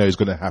that I know is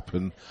going to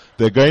happen.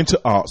 They're going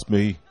to ask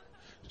me.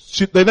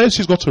 They know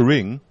she's got a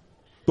ring,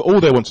 but all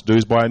they want to do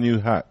is buy a new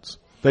hat.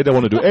 They don't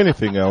want to do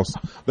anything else.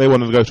 They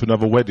want to go to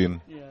another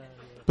wedding.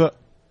 But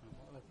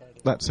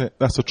that's it.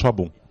 That's the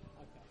trouble.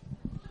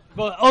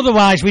 But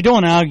otherwise, we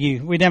don't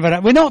argue. We're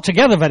not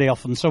together very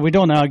often, so we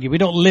don't argue. We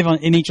don't live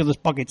in each other's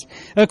pockets.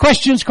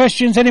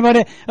 Questions?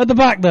 Anybody at the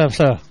back there,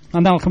 sir?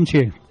 And I'll come to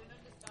you.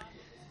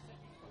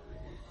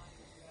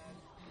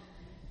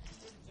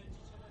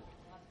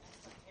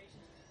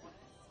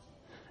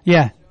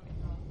 Yeah.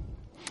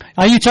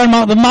 Are you talking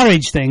about the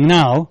marriage thing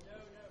now?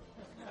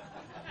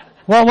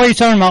 What are you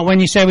talking about when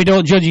you say we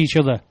don't judge each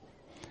other?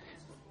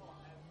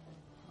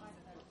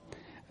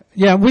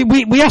 Yeah,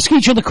 we ask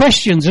each other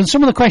questions, and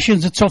some of the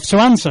questions are tough to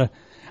answer.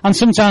 And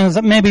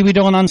sometimes maybe we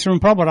don't answer them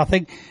proper, I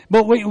think.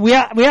 But we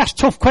ask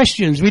tough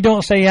questions. We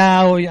don't say,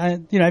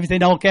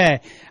 everything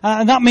okay.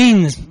 And that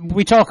means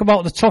we talk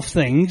about the tough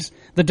things,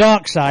 the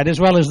dark side, as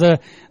well as the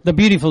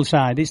beautiful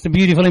side. It's the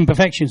beautiful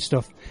imperfection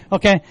stuff.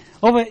 Okay.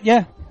 Over,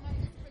 yeah.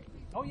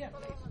 Oh, yeah.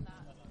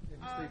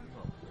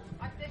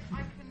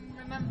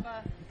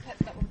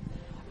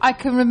 I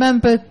can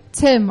remember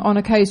Tim on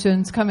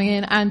occasions coming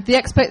in, and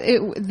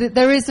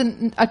there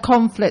isn't a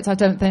conflict, I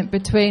don't think,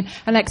 between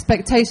an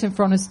expectation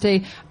for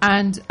honesty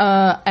and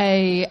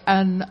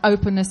an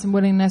openness and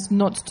willingness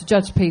not to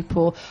judge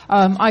people.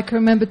 I can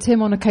remember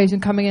Tim on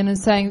occasion coming in and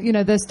saying,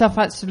 there's stuff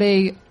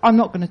actually I'm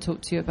not going to talk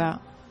to you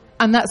about.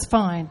 And that's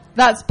fine.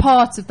 That's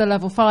part of the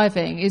level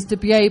 5ing, is to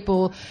be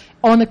able,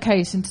 on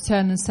occasion, to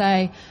turn and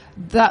say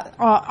that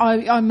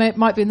I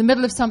might be in the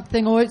middle of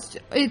something, or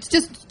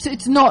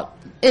it's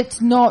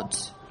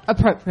not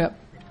appropriate.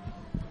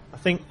 I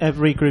think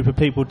every group of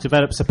people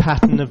develops a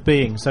pattern of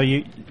being. So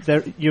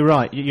you're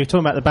right. You're talking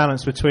about the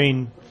balance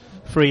between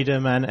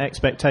freedom and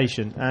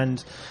expectation,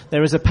 and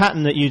there is a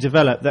pattern that you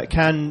develop that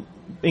can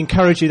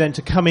encourage you then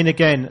to come in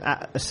again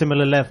at a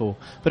similar level.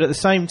 But at the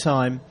same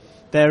time,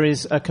 there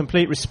is a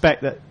complete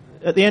respect that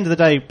at the end of the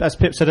day, as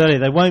Pip said earlier,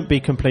 there won't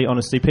be complete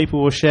honesty.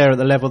 People will share at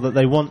the level that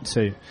they want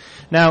to.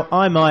 Now,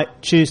 I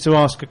might choose to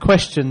ask a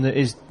question that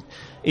is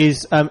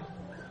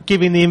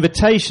giving the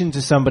invitation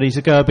to somebody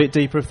to go a bit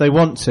deeper if they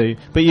want to,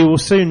 but you will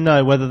soon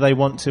know whether they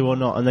want to or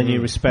not, and then you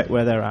respect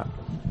where they're at.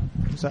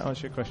 Does that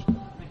answer your question?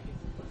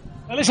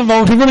 Well, listen,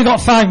 folks, we've only got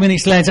 5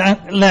 minutes left,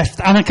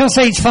 and I can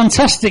say it's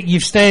fantastic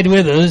you've stayed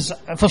with us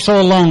for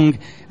so long,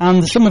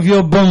 and some of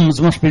your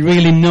bums must be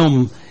really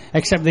numb,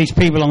 except these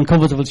people on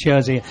comfortable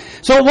chairs here.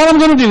 So what I'm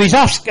going to do is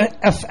ask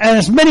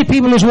as many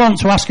people as want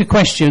to ask a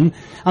question,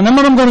 and then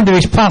what I'm going to do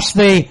is pass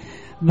the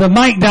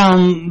mic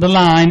down the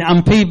line,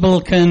 and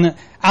people can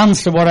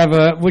answer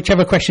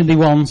whichever question they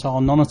want,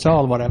 or none at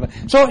all, whatever.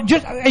 So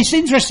it's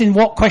interesting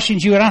what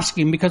questions you were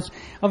asking, because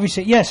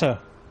obviously, yes, sir.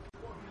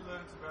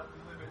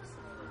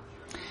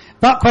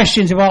 That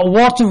question's about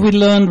what have we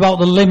learned about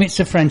the limits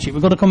of friendship.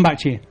 We've got to come back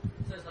to you.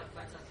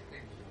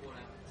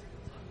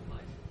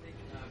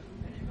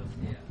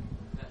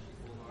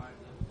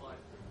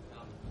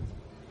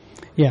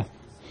 Yeah.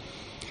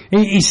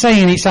 He's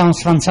saying it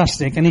sounds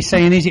fantastic, and he's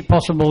saying, is it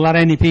possible that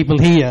any people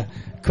here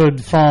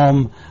could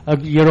form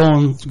your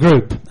own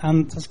group?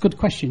 And that's a good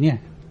question, yeah.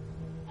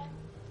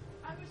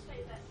 I would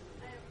say that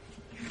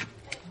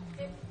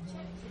if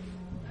churches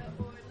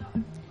or a lot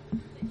of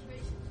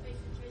situations,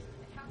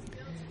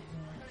 accountability,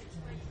 encourage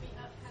where you meet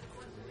up kind of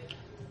once a week,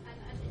 and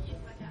as a youth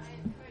worker, I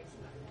encourage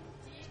that.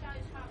 Do you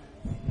guys have,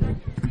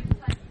 things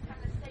like you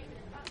kind of save in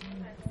advance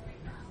compared to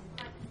group now?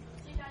 Like,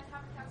 do you guys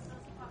have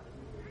accountability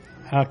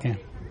partners? Okay.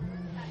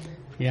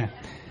 Yeah.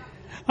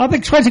 I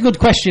think it's quite a good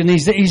question.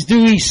 Is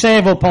do we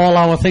save up all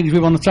our things we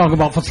want to talk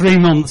about for 3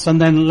 months and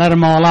then let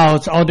them all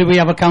out, or do we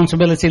have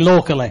accountability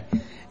locally?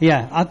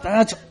 Yeah,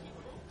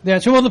 there are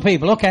 2 other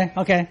people. Okay.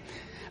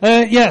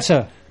 Yeah,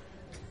 sir.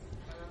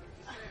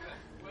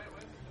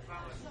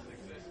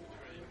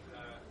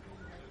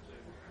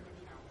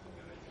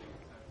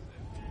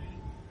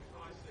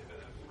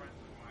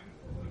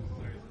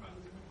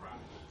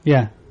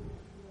 Yeah.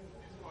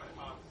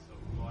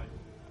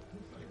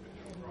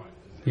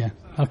 Yeah.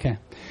 Okay.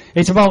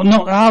 It's about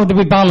not how do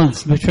we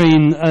balance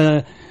between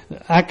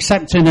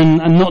accepting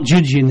and not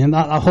judging in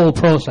that whole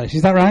process.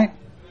 Is that right?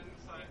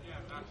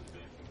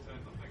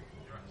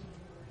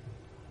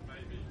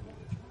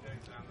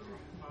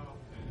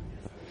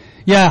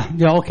 Yeah,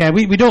 okay.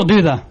 We don't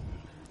do that.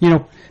 You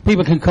know,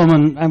 people can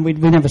come and we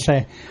never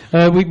say,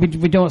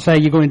 we don't say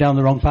you're going down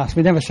the wrong path.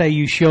 We never say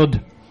you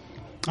should.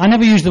 I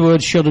never use the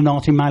word should or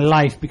not in my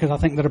life because I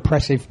think they're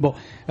oppressive. But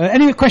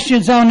any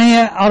questions down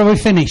here, or are we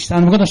finished?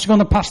 And we're going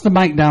to pass the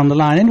mic down the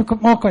line. Any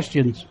more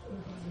questions?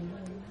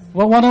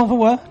 Well, one over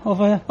where?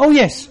 Over there? Oh,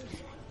 yes.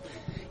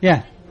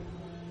 Yeah.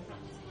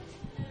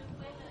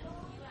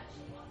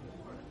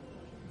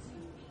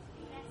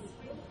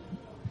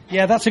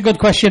 Yeah, that's a good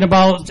question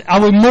about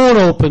are we more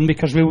open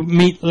because we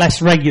meet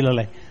less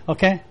regularly?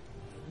 Okay?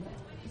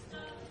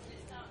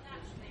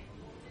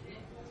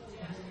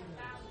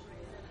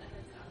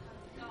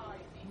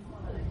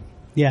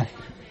 Yeah.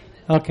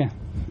 Okay.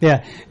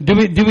 Yeah. Do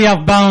we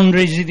have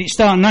boundaries? Did it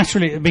start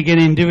naturally at the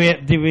beginning?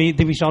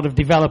 Did we sort of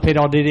develop it,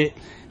 or did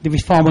we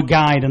form a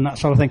guide and that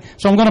sort of thing?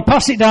 So I'm going to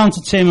pass it down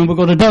to Tim, and we're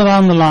going to go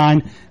down the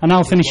line, and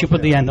I'll finish up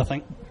at the end, I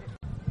think.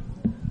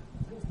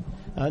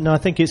 No, I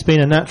think it's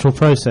been a natural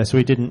process.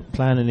 We didn't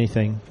plan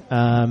anything.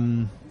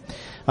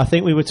 I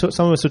think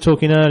some of us were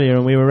talking earlier,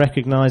 and we were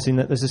recognising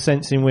that there's a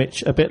sense in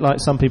which, a bit like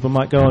some people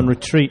might go on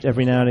retreat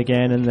every now and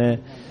again,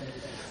 and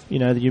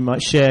you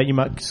might share, you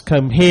might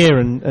come here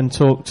and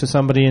talk to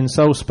somebody in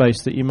soul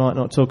space that you might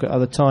not talk at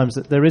other times.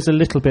 That there is a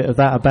little bit of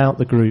that about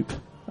the group.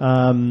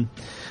 I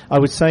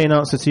would say, in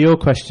answer to your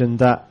question,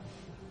 that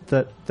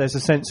there's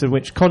a sense in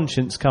which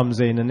conscience comes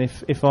in, and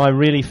if I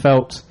really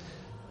felt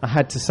I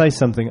had to say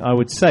something, I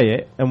would say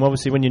it. And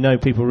obviously, when you know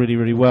people really,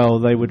 really well,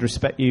 they would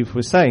respect you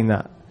for saying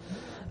that.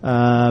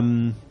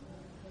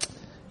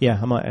 Yeah,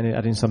 I might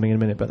add in something in a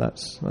minute, but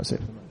that's it.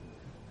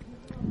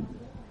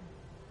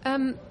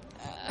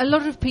 A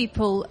lot of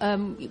people,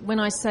 when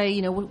I say,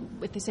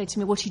 if they say to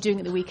me, what are you doing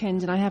at the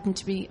weekend? And I happen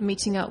to be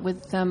meeting up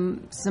with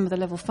some of the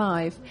level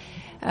 5.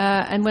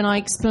 And when I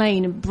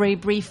explain very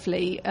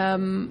briefly,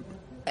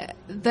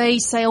 they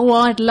say, oh,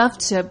 I'd love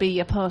to be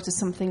a part of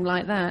something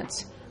like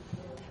that.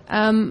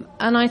 And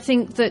I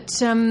think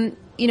that,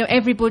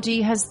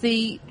 everybody has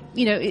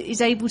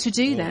is able to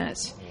do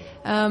that.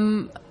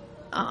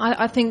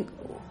 I think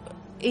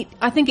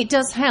it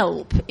does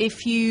help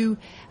if you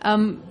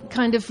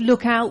kind of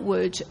look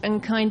outward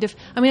and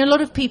a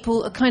lot of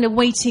people are kind of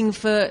waiting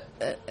for,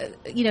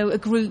 a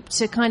group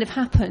to kind of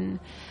happen.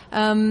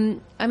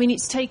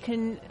 It's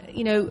taken,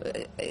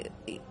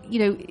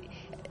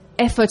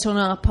 effort on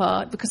our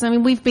part because,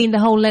 we've been the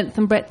whole length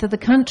and breadth of the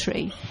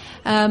country,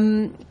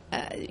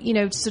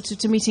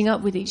 to meeting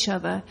up with each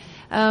other.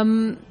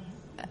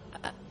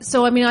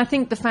 So, I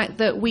think the fact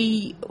that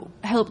we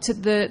helped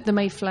at the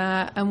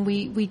Mayflower and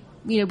we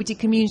did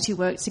community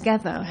work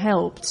together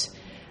helped.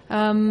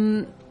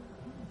 And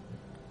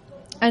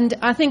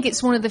I think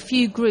it's one of the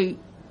few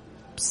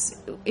groups,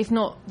 if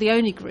not the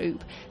only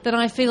group, that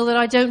I feel that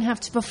I don't have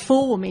to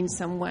perform in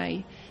some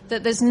way,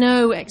 that there's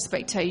no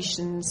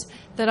expectations,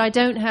 that I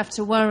don't have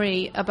to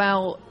worry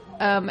about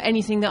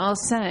anything that I'll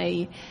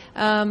say,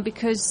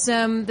 because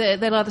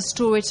they'll either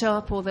store it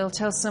up or they'll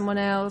tell someone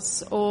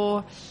else,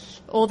 or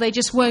they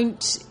just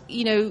won't,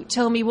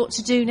 tell me what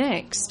to do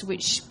next,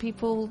 which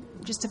people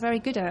just are very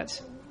good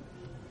at.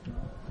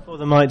 Or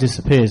the mic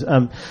disappears.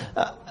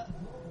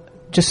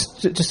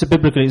 Just a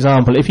biblical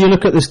example. If you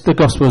look at the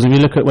Gospels, if you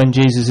look at when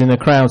Jesus is in a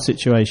crowd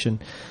situation,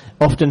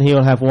 often he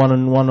will have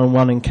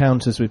one-on-one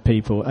encounters with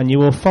people, and you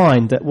will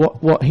find that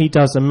what he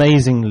does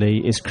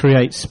amazingly is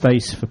create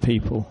space for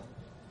people.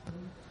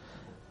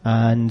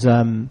 And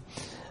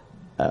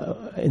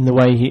in the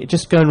way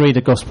just go and read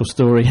a gospel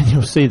story and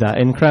you'll see that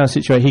in crowd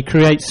situation he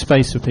creates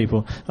space for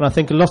people. And I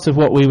think a lot of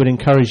what we would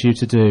encourage you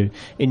to do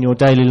in your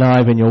daily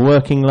life, in your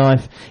working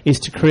life,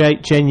 is to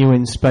create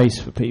genuine space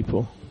for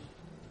people.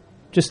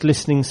 Just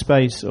listening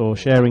space or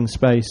sharing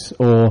space,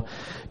 or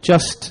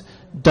just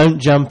don't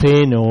jump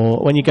in,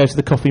 or when you go to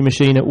the coffee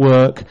machine at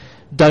work,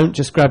 don't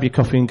just grab your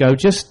coffee and go,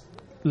 just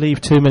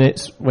leave 2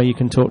 minutes where you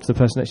can talk to the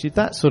person next to you,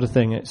 that sort of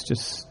thing. It's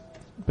just...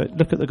 But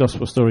look at the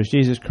gospel stories.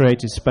 Jesus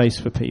created space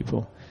for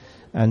people,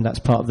 and that's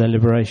part of their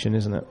liberation,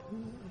 isn't it?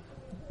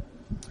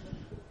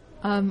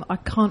 I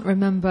can't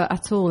remember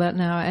at all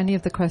now any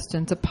of the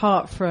questions,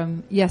 apart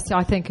from, yes,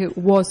 I think it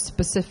was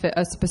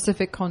a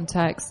specific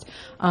context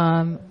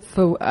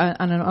for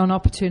an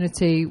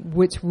opportunity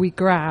which we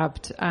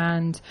grabbed,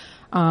 and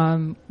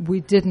we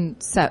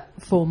didn't set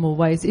formal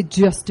ways. It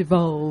just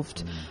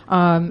evolved.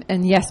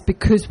 And yes,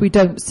 because we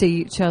don't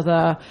see each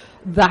other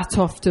that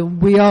often,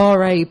 we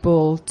are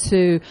able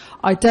to,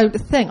 I'm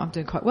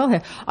doing quite well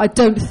here, I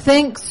don't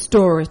think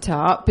store it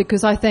up,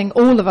 because I think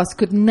all of us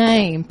could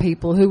name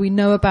people who we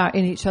know about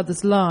in each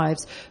other's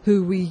lives,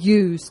 who we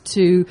use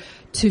to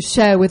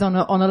share with on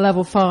a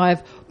level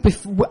 5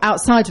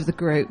 outside of the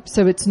group.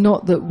 So it's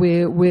not that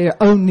we're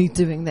only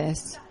doing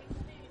this.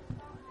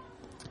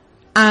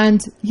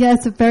 And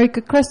yes, a very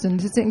good question.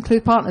 Does it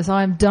include partners?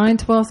 I am dying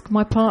to ask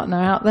my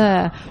partner out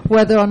there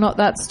whether or not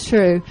that's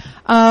true.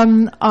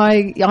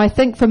 I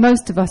think for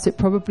most of us it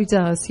probably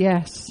does.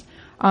 Yes,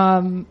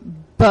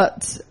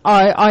 but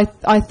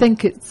I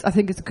think it's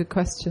a good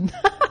question.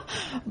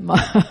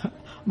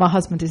 My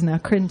husband is now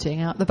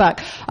cringing out the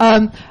back.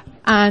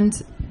 And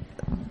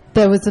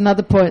there was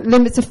another point,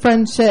 limits of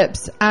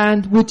friendships,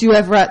 and would you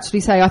ever actually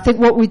say, I think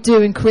what we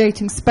do in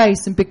creating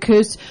space, and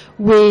because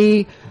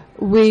we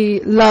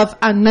love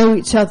and know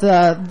each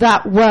other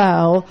that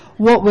well,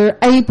 what we're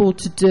able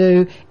to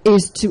do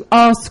is to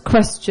ask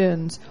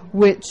questions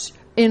which,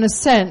 in a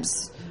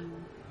sense,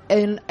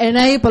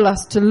 enable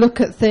us to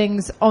look at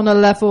things on a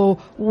level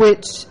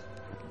which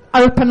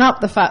open up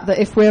the fact that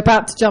if we're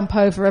about to jump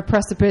over a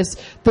precipice,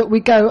 that we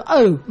go,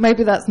 oh,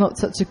 maybe that's not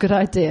such a good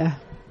idea.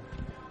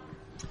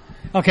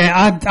 Okay,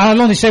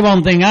 I'll only say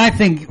one thing. I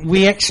think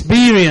we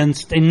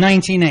experienced in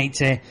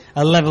 1980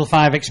 a level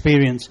 5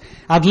 experience.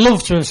 I'd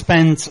love to have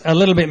spent a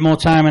little bit more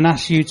time and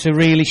asked you to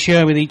really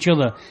share with each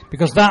other,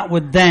 because that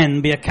would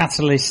then be a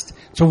catalyst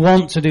to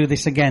want to do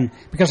this again.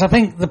 Because I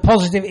think the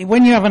positive,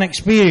 when you have an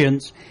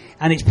experience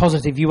and it's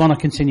positive, you want to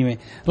continue it.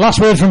 Last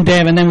word from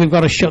Dave, and then we've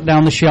got to shut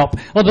down the shop.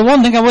 Well, the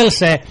one thing I will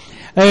say,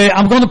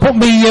 I'm going to put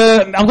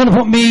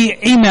me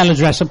email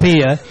address up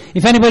here.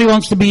 If anybody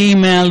wants to be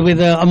emailed with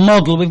a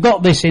model, we've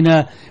got this in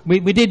a.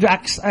 We did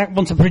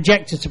want a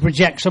projector to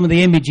project some of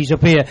the images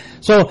up here.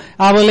 So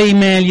I will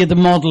email you the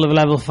model of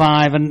level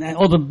 5 and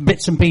other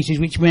bits and pieces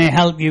which may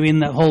help you in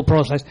that whole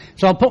process.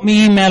 So I'll put my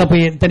email up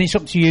here. Then it's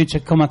up to you to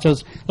come at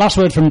us. Last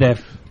word from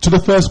Dave. To the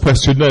first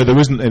question, no, there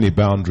isn't any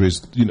boundaries,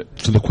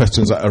 to the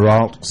questions that are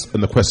asked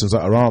and the questions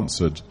that are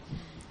answered.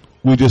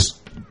 We just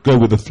go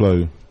with the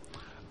flow.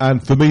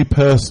 And for me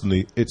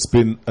personally, it's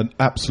been an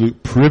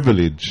absolute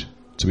privilege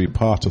to be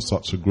part of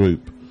such a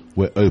group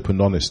where open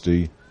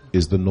honesty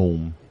is the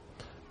norm.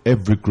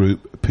 Every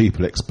group,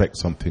 people expect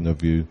something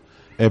of you.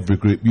 Every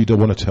group, you don't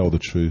want to tell the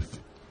truth.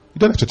 You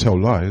don't have to tell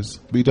lies,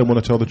 but you don't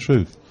want to tell the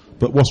truth.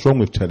 But what's wrong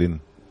with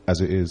telling as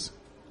it is?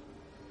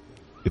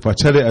 If I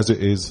tell it as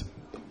it is,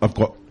 I've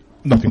got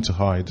nothing to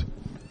hide.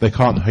 They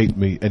can't hate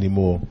me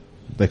anymore.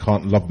 They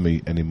can't love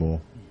me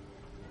anymore.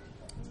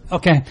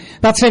 Okay,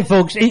 that's it,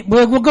 folks.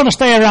 We're going to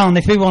stay around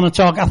if we want to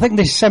talk. I think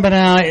this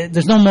seminar,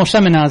 there's no more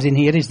seminars in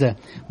here, is there?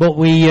 But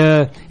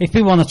if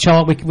we want to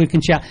talk, we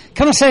can chat.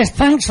 Can I say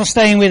thanks for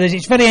staying with us?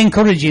 It's very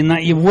encouraging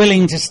that you're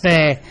willing to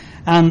stay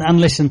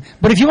and listen.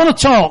 But if you want to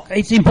talk,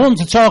 it's important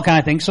to talk, I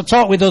think. So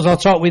talk with us or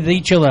talk with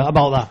each other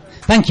about that.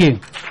 Thank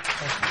you.